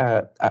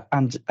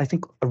 And I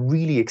think a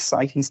really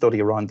exciting study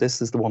around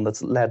this is the one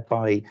that's led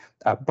by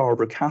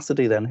Barbara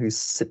Cassidy, then, who's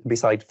sitting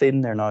beside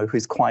Finn there now,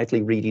 who's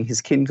quietly reading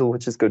his Kindle,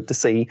 which is good to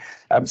see.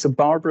 So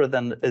Barbara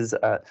then is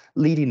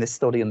leading this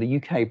study in the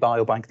UK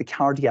Biobank, the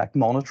cardiac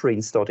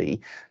monitoring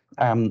study.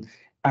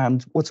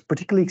 And what's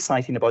particularly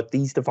exciting about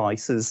these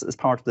devices as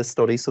part of this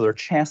study, so they're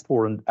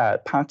chest-worn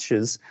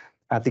patches.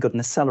 They've got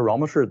an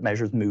accelerometer that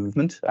measures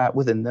movement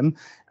within them,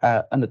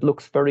 and it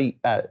looks very,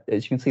 as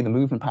you can see, the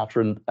movement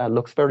pattern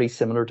looks very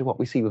similar to what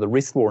we see with a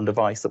wrist-worn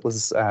device that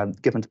was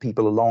given to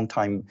people a long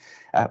time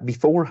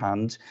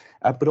beforehand.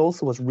 But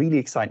also what's really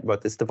exciting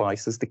about this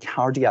device is the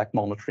cardiac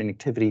monitoring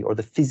activity, or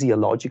the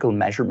physiological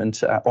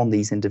measurement on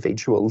these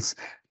individuals.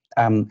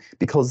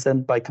 Because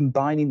then by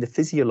combining the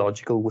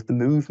physiological with the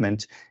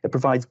movement, it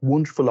provides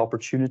wonderful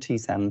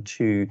opportunities then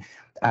to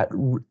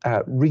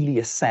really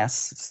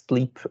assess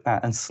sleep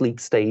and sleep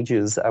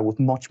stages with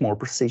much more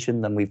precision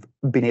than we've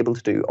been able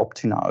to do up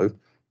to now.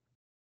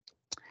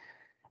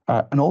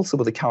 And also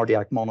with the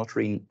cardiac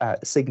monitoring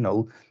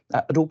signal,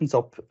 it opens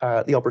up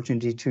the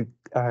opportunity to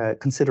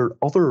consider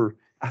other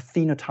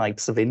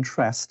phenotypes of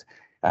interest.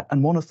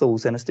 And one of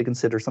those then is to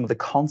consider some of the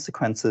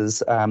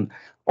consequences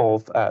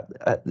of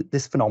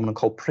this phenomenon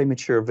called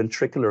premature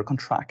ventricular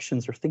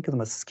contractions, or think of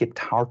them as skipped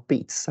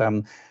heartbeats.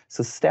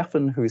 So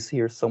Stefan, who's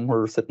here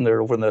somewhere sitting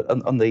there over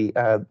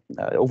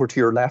over to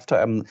your left,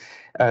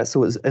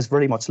 so is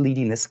very much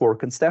leading this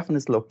work. And Stefan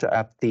has looked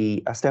at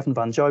Stefan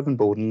van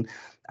Jouwenboden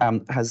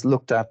has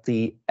looked at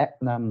the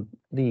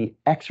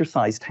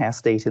exercise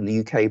test data in the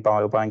UK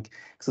Biobank,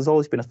 because there's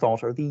always been a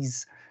thought, are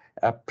these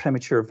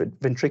premature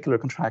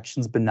ventricular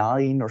contractions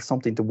benign or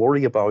something to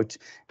worry about?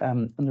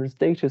 And there's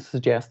data to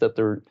suggest that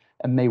there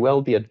may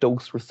well be a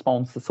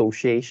dose-response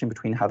association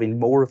between having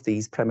more of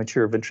these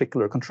premature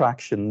ventricular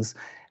contractions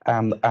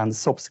and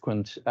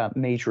subsequent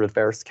major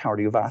adverse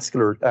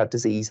cardiovascular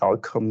disease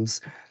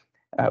outcomes.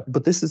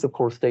 But this is, of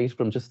course, data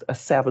from just a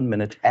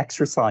 7-minute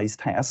exercise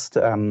test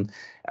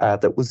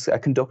that was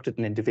conducted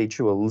in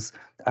individuals.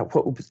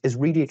 What is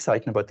really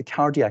exciting about the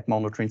cardiac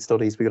monitoring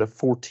studies, we got a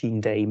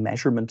 14-day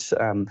measurement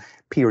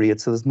period,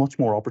 so there's much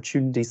more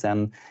opportunities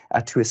then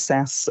to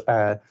assess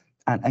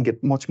and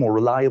get much more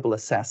reliable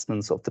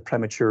assessments of the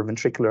premature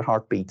ventricular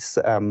heartbeats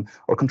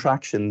or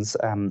contractions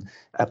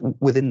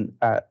within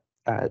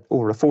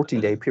over a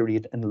 14-day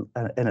period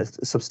in a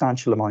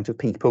substantial amount of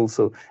people.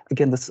 So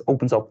again, this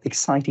opens up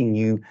exciting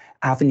new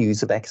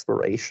avenues of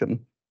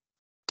exploration.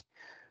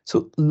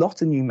 So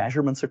lots of new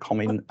measurements are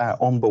coming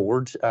on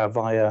board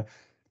via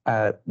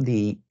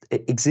the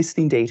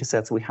existing data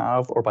sets we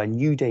have, or by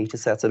new data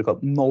sets that have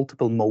got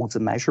multiple modes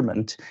of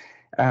measurement.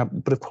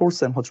 But of course,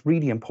 then what's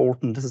really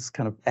important, this is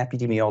kind of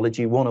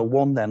epidemiology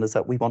 101 then, is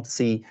that we want to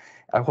see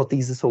what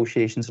these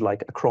associations are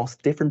like across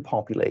different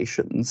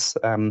populations.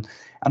 And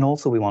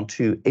also we want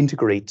to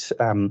integrate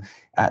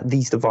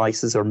these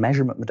devices or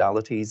measurement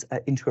modalities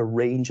into a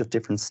range of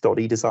different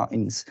study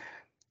designs.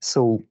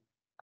 So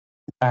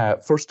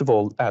first of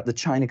all, the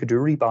China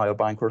Kadoorie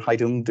Biobank, where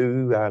Haidong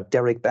Du,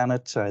 Derek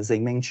Bennett,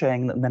 Zhengming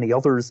Cheng, and many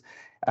others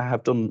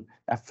have done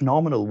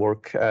phenomenal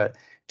work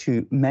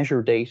to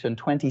measure data in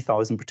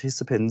 20,000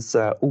 participants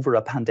over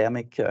a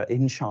pandemic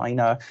in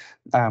China.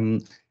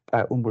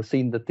 When we're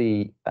seeing that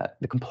the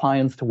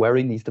compliance to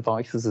wearing these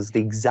devices is the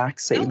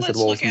exact same as it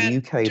was in the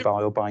UK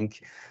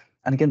Biobank.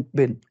 And again,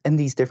 in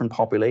these different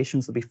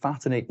populations, there'll be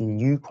fascinating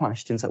new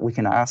questions that we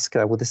can ask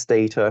with this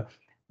data.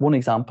 One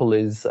example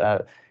is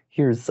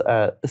here's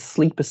a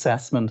sleep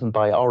assessment and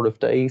by hour of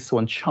day. So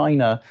in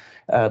China,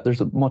 there's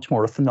much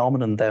more a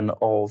phenomenon then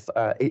of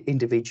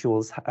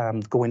individuals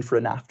going for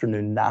an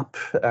afternoon nap.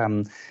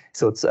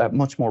 So it's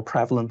much more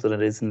prevalent than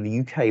it is in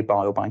the UK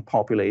Biobank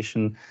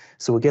population.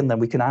 So again, then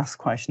we can ask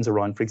questions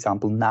around, for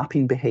example,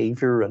 napping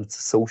behavior and its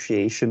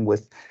association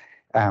with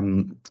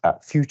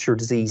future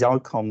disease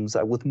outcomes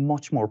with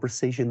much more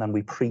precision than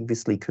we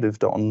previously could have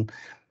done.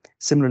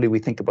 Similarly, we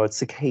think about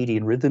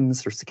circadian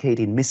rhythms or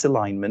circadian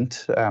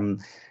misalignment.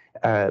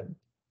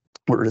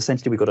 Where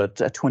essentially we've got a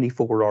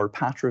 24-hour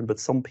pattern, but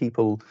some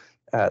people,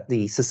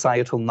 the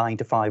societal 9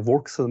 to 5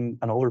 works for them,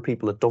 and other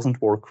people it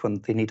doesn't work when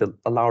they need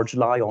a large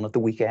lie on at the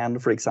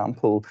weekend, for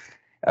example.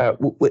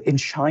 In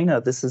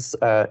China, this is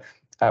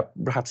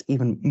perhaps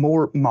even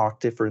more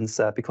marked difference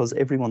because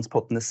everyone's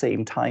put in the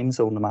same time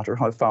zone, no matter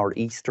how far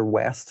east or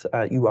west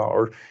you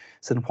are.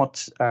 So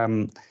what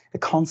the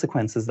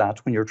consequence is that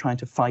when you're trying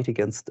to fight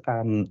against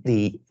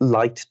the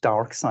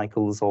light-dark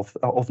cycles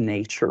of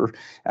nature.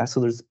 So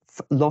there's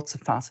lots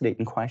of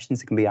fascinating questions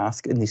that can be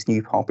asked in this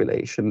new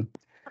population.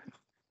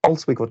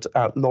 Also, we got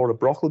Laura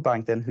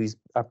Brocklebank then, who's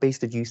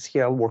based at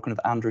UCL, working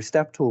with Andrew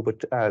Steptoe,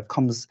 but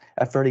comes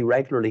very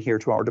regularly here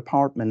to our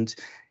department.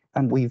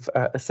 And we've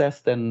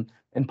assessed then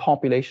in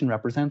population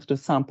representative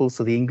samples,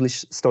 so the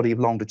English study of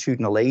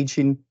longitudinal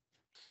aging,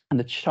 and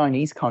the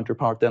Chinese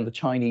counterpart then, the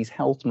Chinese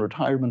health and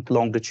retirement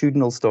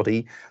longitudinal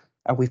study.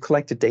 We've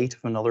collected data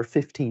from another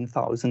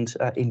 15,000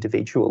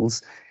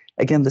 individuals.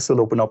 Again, this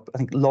will open up, I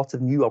think, lots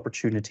of new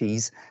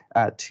opportunities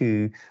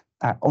to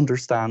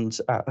understand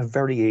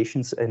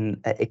variations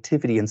in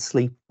activity and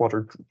sleep, what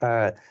are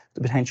the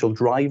potential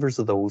drivers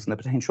of those and the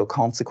potential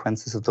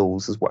consequences of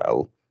those as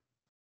well.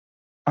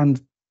 And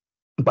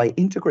by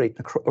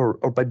integrating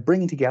or by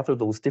bringing together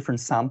those different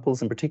samples,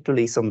 and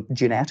particularly some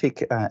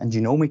genetic and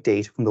genomic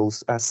data from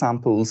those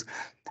samples,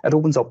 it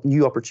opens up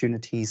new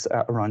opportunities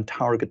around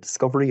target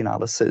discovery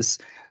analysis.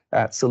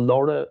 So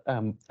Laura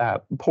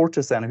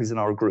Portas, then, who's in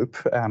our group,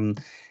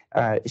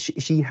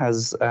 she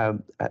has,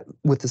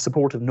 with the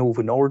support of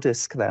Novo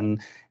Nordisk, then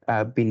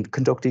been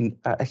conducting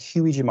a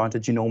huge amount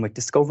of genomic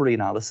discovery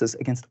analysis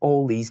against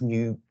all these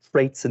new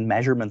traits and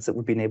measurements that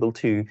we've been able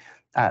to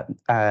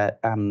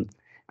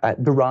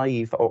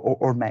derive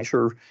or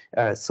measure.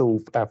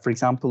 So, for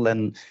example,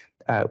 then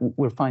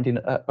we're finding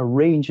a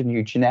range of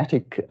new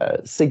genetic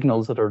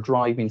signals that are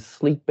driving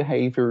sleep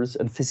behaviors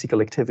and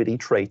physical activity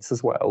traits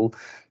as well.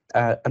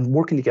 And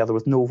working together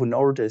with Novo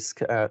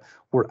Nordisk,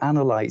 we're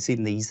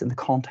analysing these in the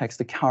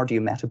context of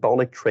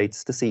cardiometabolic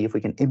traits to see if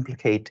we can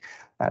implicate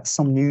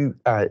some new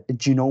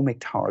genomic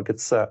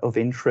targets of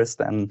interest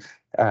and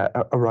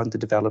around the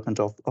development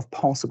of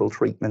possible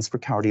treatments for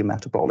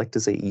cardiometabolic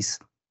disease.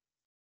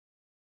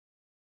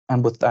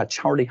 And with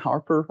Charlie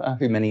Harper,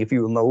 who many of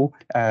you will know,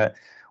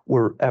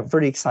 we're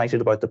very excited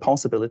about the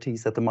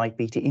possibilities that there might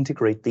be to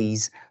integrate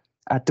these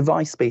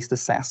device-based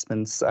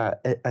assessments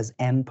as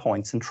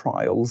endpoints in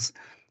trials.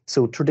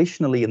 So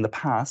traditionally in the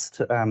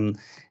past,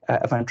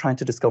 if I'm trying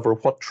to discover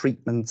what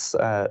treatments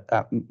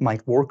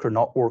might work or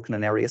not work in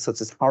an area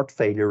such as heart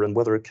failure and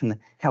whether it can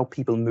help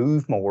people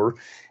move more,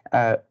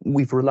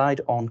 we've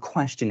relied on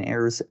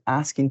questionnaires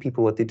asking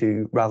people what they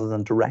do rather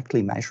than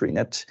directly measuring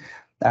it.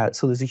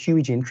 So there's a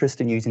huge interest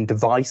in using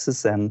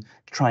devices then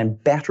to try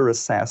and better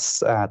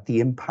assess the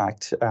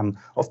impact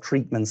of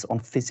treatments on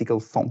physical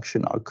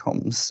function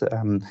outcomes.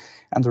 And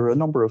there are a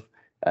number of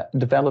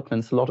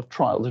developments, a lot of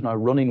trials are now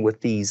running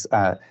with these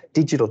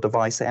digital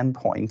device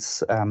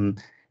endpoints.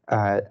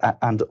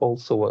 and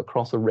also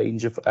across a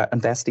range of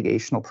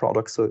investigational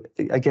products. So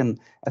again,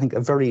 I think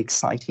a very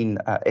exciting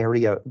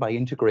area by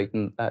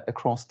integrating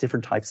across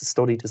different types of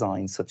study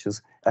designs, such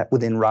as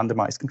within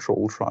randomized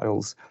control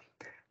trials.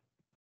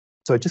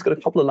 So I just got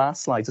a couple of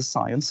last slides of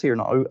science here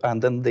now,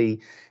 and then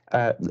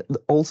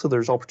also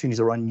there's opportunities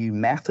around new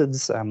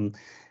methods.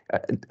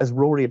 As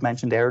Rory had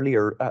mentioned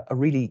earlier, a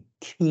really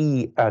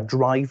key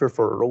driver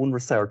for our own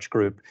research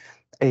group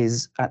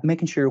is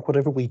making sure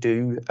whatever we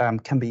do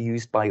can be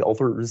used by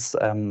others,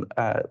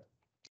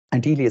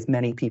 ideally as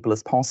many people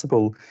as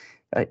possible.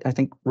 I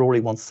think Rory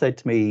once said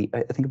to me,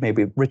 I think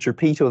maybe Richard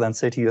Peto then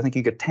said to you, I think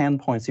you get 10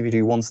 points if you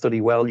do one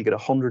study well, you get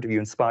 100 if you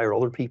inspire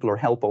other people or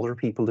help other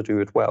people to do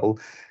it well.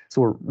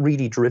 So we're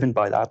really driven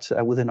by that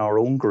within our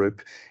own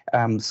group.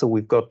 So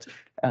we've got,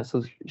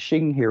 so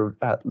Xing here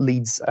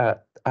leads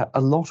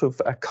a lot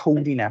of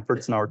coding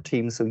efforts in our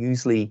team. So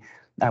usually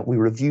we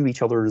review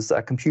each other's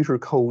computer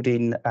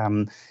coding,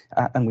 and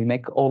we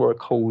make all our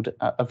code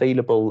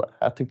available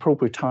at the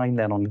appropriate time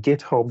then on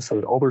GitHub so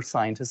that other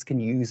scientists can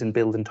use and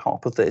build on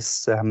top of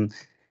this. And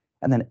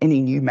then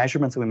any new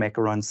measurements that we make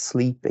around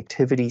sleep,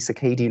 activity,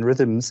 circadian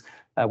rhythms,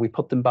 we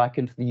put them back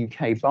into the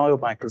UK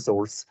Biobank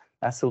resource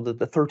so that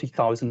the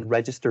 30,000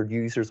 registered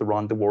users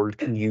around the world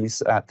can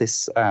use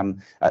these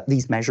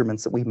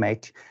measurements that we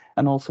make.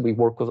 And also we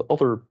work with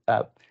other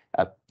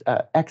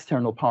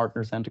external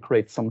partners and to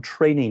create some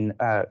training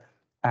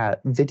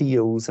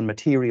videos and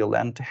material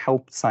and to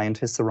help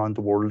scientists around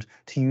the world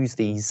to use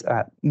these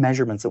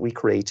measurements that we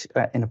create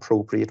in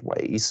appropriate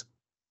ways.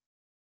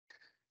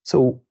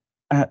 So,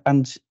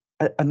 and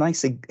a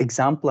nice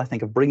example, I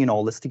think, of bringing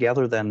all this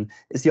together then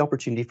is the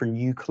opportunity for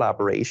new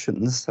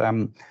collaborations.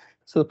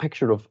 So the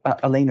picture of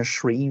Elena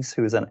Shreves,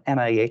 who is an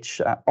NIH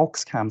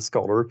Oxfam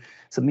scholar.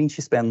 So it means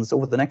she spends,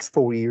 over the next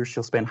 4 years,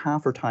 she'll spend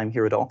half her time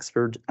here at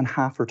Oxford and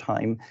half her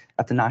time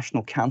at the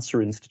National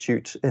Cancer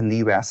Institute in the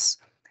US.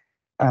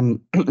 And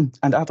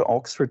at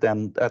Oxford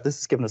then, this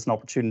has given us an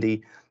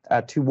opportunity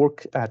to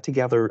work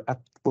together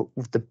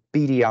with the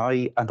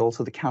BDI and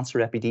also the Cancer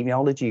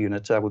Epidemiology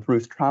Unit with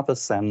Ruth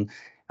Travis and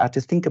to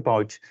think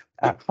about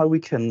how we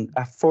can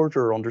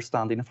further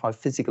understanding of how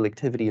physical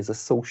activity is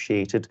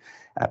associated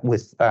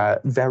with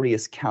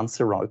various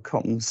cancer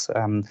outcomes.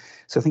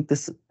 So I think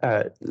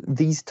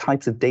these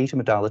types of data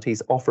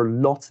modalities offer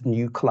lots of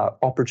new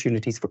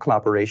opportunities for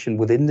collaboration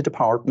within the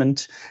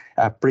department,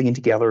 bringing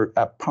together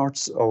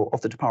parts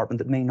of the department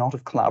that may not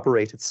have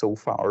collaborated so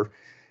far.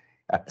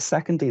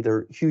 Secondly, there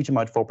are a huge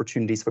amount of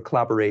opportunities for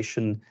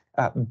collaboration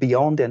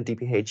beyond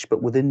NDPH,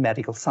 but within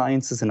medical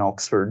sciences in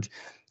Oxford.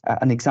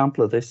 An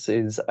example of this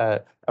is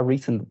a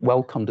recent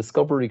Wellcome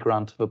Discovery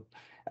grant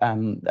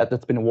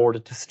that's been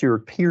awarded to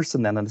Stuart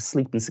Pearson then at the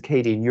Sleep and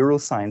Circadian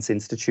Neuroscience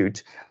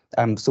Institute.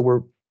 So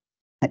we're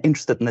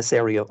interested in this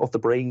area of the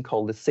brain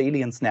called the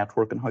salience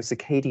network and how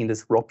circadian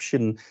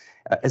disruption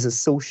is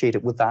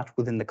associated with that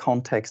within the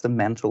context of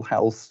mental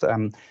health.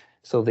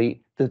 So the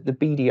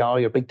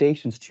BDI, or Big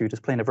Data Institute, is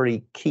playing a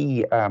very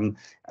key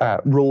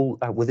role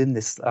within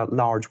this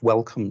large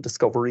Wellcome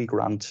Discovery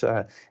grant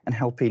and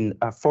helping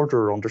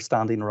further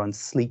understanding around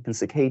sleep and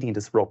circadian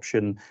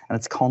disruption and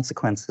its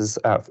consequences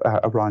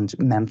around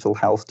mental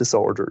health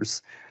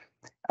disorders.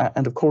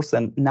 And of course,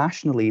 then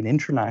nationally and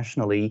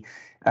internationally,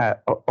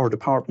 our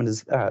department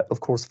is,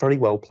 of course, very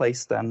well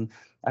placed then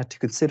to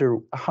consider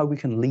how we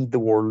can lead the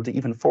world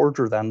even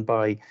further than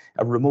by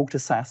a remote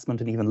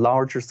assessment and even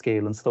larger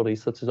scale in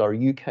studies such as our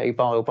UK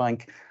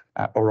Biobank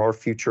or our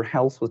Future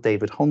Health with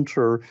David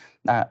Hunter,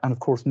 and of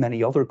course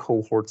many other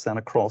cohorts then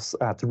across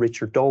the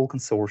Richard Doll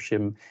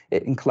Consortium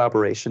in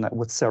collaboration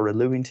with Sarah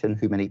Lewington,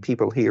 who many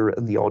people here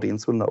in the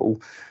audience will know.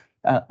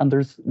 And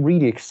there's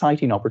really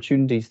exciting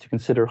opportunities to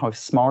consider how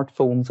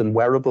smartphones and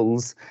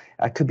wearables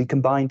could be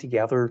combined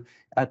together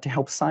to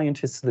help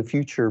scientists in the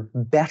future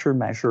better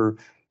measure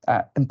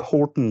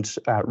important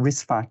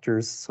risk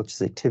factors such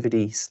as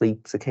activity,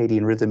 sleep,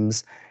 circadian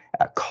rhythms,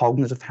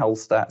 cognitive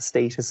health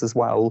status as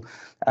well.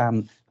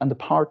 And the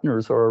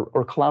partners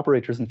or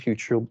collaborators in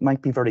future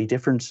might be very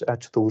different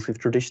to those we've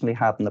traditionally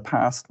had in the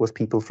past, with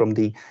people from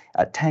the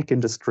tech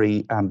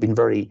industry being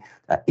very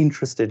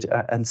interested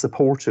and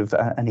supportive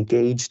and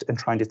engaged in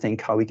trying to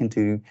think how we can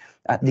do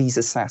these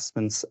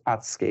assessments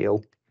at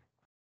scale.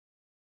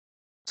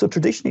 So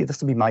traditionally,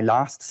 this will be my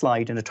last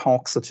slide in a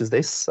talk such as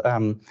this,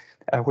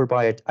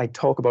 whereby I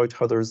talk about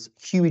how there's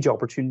huge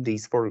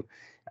opportunities for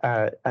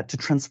to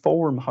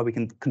transform how we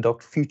can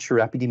conduct future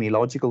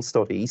epidemiological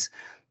studies.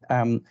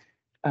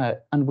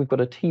 And we've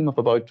got a team of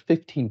about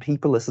 15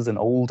 people. This is an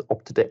old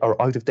up-to-date or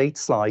out-of-date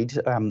slide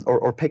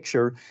or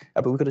picture,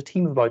 but we've got a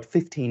team of about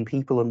 15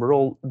 people, and we're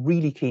all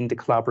really keen to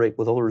collaborate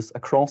with others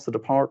across the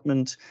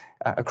department,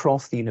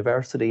 across the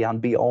university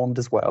and beyond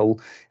as well.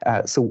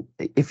 So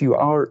if you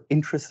are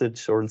interested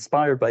or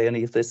inspired by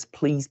any of this,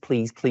 please,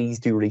 please, please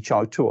do reach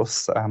out to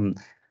us.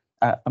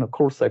 And of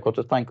course, I've got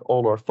to thank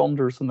all our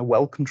funders from the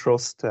Wellcome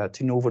Trust,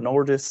 to Novo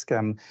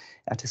Nordisk,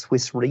 to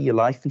Swiss Re, a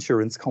life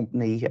insurance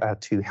company,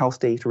 to Health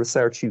Data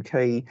Research UK,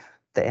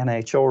 the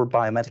NHR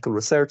Biomedical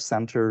Research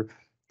Centre,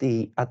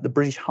 the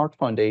British Heart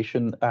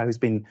Foundation, who's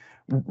been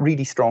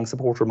really strong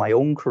supporter of my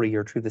own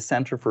career through the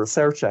Centre for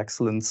Research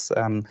Excellence,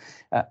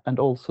 and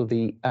also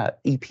the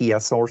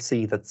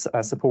EPSRC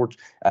that support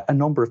a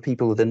number of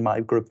people within my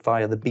group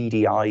via the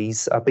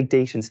BDI's Big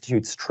Data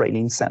Institute's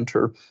Training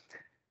Centre.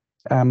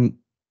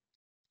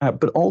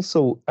 But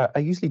also, I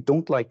usually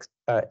don't like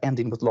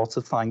ending with lots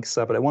of thanks,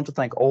 but I want to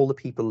thank all the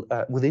people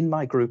within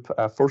my group.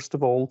 First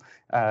of all,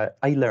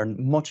 I learn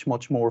much,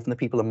 much more from the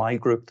people in my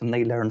group than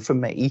they learn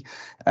from me.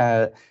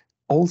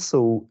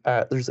 Also,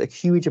 there's a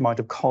huge amount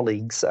of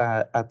colleagues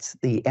at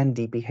the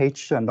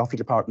NDPH, Nuffield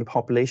Department of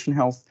Population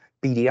Health,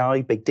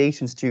 BDI, Big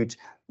Data Institute,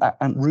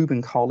 and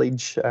Reuben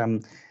College.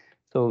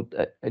 So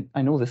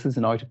I know this is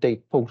an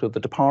out-of-date photo of the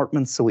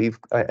department. So we've,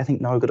 I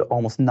think, now got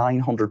almost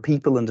 900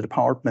 people in the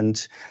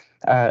department.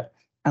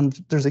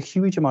 And there's a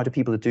huge amount of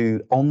people that do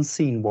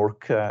unseen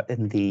work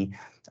in the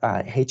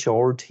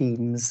HR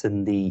teams,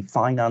 in the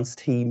finance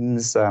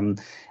teams, in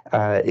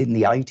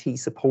the IT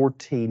support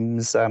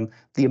teams.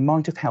 The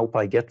amount of help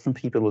I get from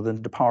people within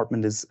the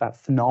department is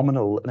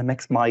phenomenal, and it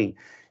makes my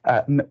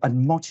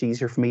much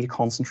easier for me to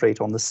concentrate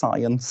on the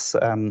science.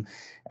 So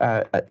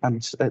I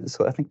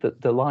think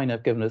that the line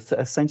I've given is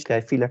essentially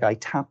I feel like I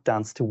tap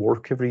dance to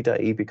work every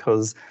day,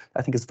 because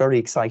I think it's very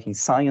exciting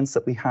science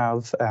that we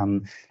have,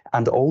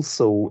 and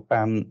also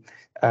the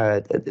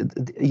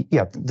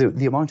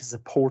amount of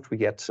support we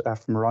get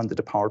from around the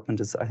department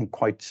is, I think,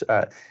 quite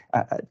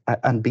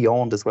and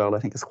beyond as well, I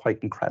think is quite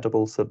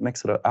incredible. So it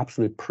makes it an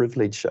absolute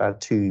privilege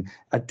to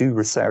do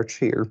research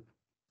here.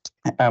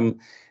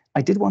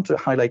 I did want to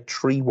highlight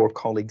three work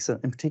colleagues in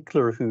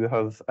particular who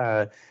have,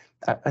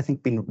 I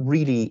think, been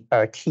really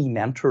key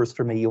mentors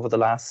for me over the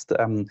last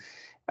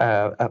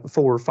 4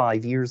 or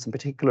 5 years in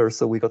particular.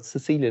 So we got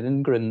Cecilia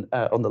Lindgren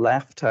on the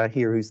left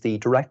here, who's the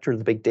director of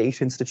the Big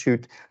Data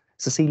Institute.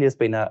 Cecilia has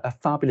been a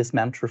fabulous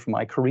mentor for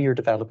my career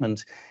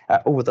development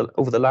over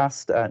the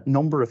last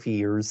number of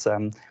years,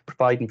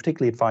 providing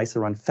particularly advice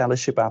around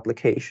fellowship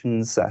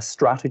applications,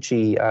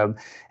 strategy,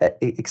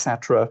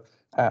 etc.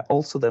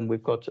 Also, then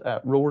we've got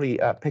Rory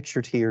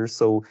pictured here.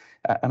 So,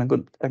 and I'm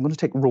going to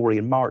take Rory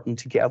and Martin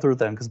together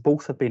then, because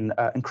both have been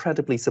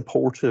incredibly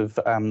supportive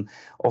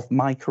of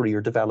my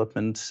career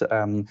development.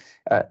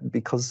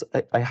 Because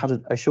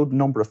I showed a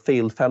number of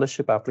failed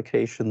fellowship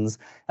applications,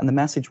 and the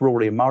message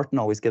Rory and Martin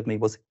always give me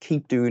was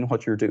keep doing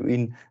what you're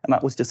doing, and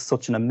that was just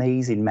such an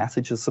amazing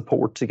message of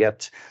support to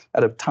get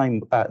at a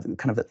time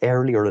kind of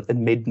earlier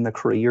and mid in the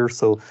career.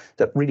 So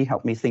that really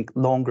helped me think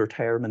longer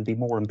term and be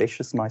more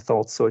ambitious in my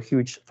thoughts. So a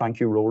huge thank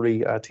you,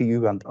 Rory, to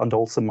you and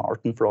also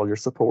Martin for all your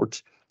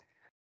support.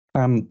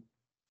 But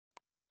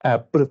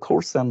of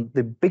course,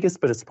 the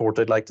biggest bit of support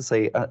I'd like to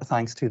say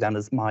thanks to then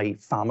is my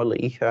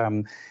family,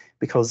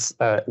 because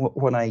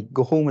when I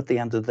go home at the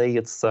end of the day,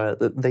 it's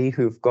they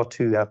who've got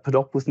to put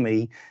up with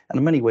me. And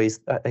in many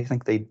ways, I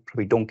think they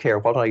probably don't care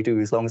what I do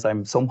as long as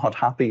I'm somewhat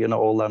happy and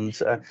all.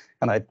 So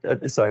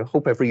I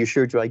hope I've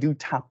reassured you I do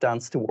tap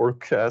dance to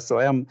work. So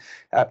I am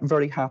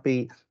very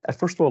happy.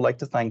 First of all, I'd like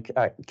to thank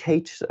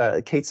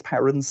Kate's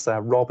parents,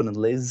 Robin and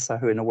Liz,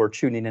 who I know were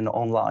tuning in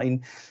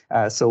online.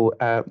 So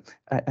I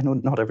know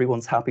not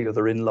everyone's happy with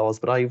their in-laws,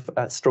 but I've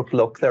struck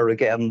luck there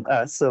again.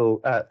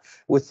 So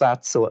with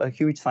that, so a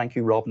huge thank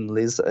you, Robin and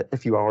Liz,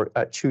 if you are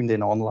tuned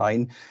in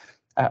online.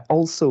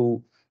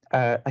 Also,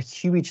 a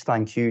huge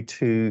thank you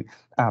to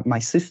my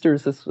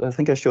sisters. I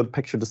think I showed a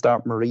picture to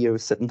start. Maria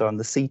was sitting down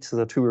the seat as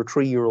a 2 or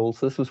 3 year old.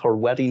 So this was her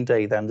wedding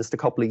day then, just a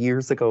couple of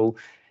years ago.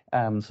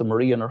 So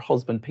Maria and her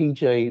husband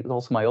PJ,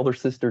 also my other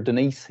sister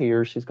Denise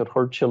here. She's got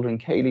her children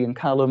Kaylee and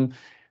Callum,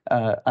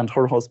 and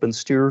her husband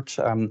Stuart.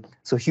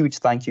 So huge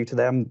thank you to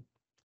them.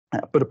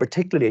 But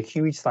particularly a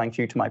huge thank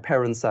you to my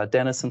parents,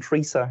 Dennis and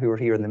Teresa, who are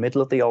here in the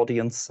middle of the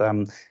audience.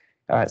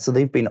 So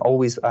they've been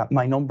always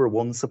my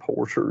 #1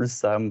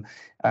 supporters, and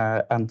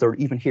they're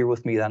even here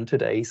with me then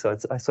today. So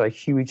I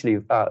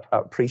hugely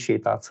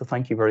appreciate that. So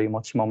thank you very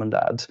much, Mum and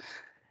Dad.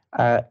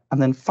 And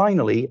then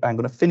finally, I'm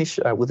going to finish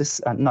with this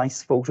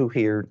nice photo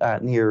here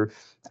near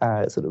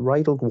is it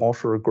Rydal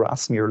Water or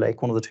Grasmere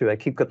Lake, one of the two. I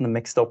keep getting them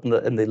mixed up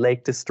in the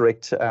Lake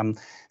District.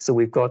 So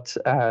we've got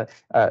a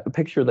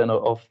picture then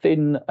of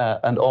Finn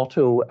and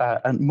Otto,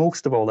 and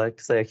most of all, I'd like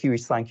to say a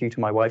huge thank you to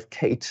my wife,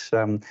 Kate.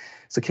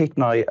 So Kate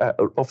and I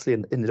are obviously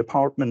in the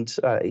department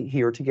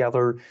here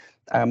together.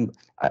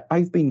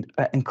 I've been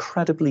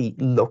incredibly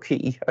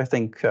lucky, I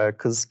think,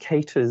 because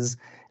Kate is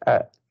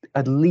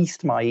at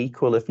least my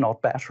equal, if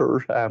not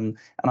better. And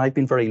I've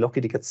been very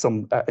lucky to get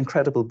some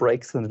incredible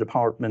breaks in the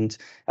department.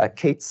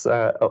 Kate's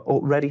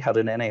already had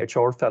an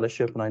NAHR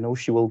fellowship, and I know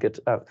she will get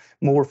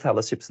more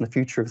fellowships in the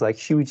future, because I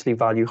hugely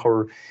value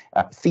her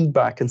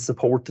feedback and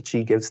support that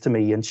she gives to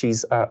me, and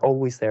she's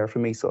always there for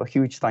me. So a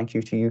huge thank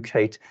you to you,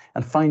 Kate.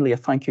 And finally, a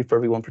thank you for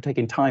everyone for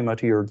taking time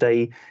out of your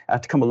day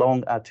to come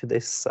along to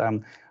this.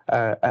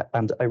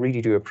 And I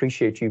really do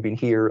appreciate you being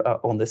here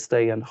on this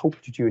day, and hope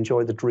that you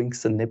enjoy the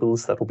drinks and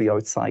nibbles that will be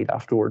outside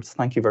afterwards.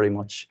 Thank you very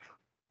much.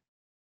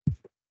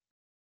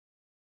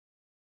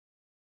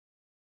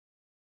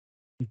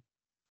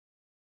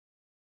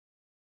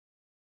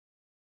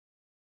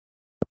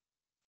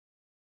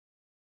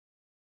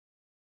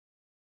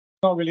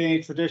 Not really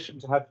any tradition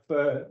to have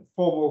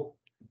formal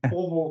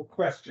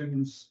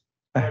questions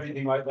or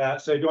anything like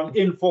that. So, do you want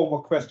informal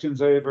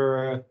questions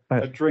over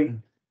a drink?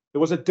 There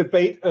was a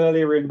debate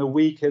earlier in the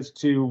week as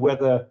to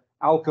whether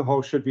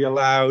alcohol should be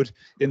allowed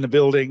in the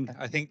building.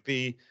 I think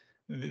the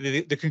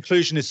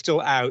conclusion is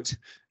still out,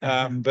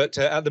 but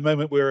at the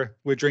moment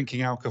we're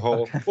drinking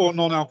alcohol or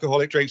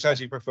non-alcoholic drinks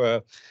as you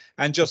prefer,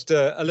 and just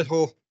a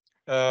little.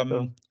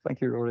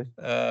 Thank you, Rory.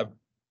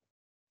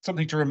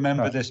 Something to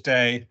remember this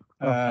day.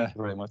 Thank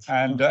you very much.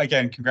 And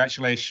again,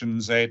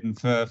 congratulations, Aiden,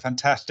 for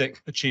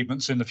fantastic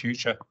achievements in the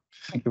future.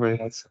 Thank you very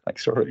much.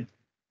 Thanks, Rory.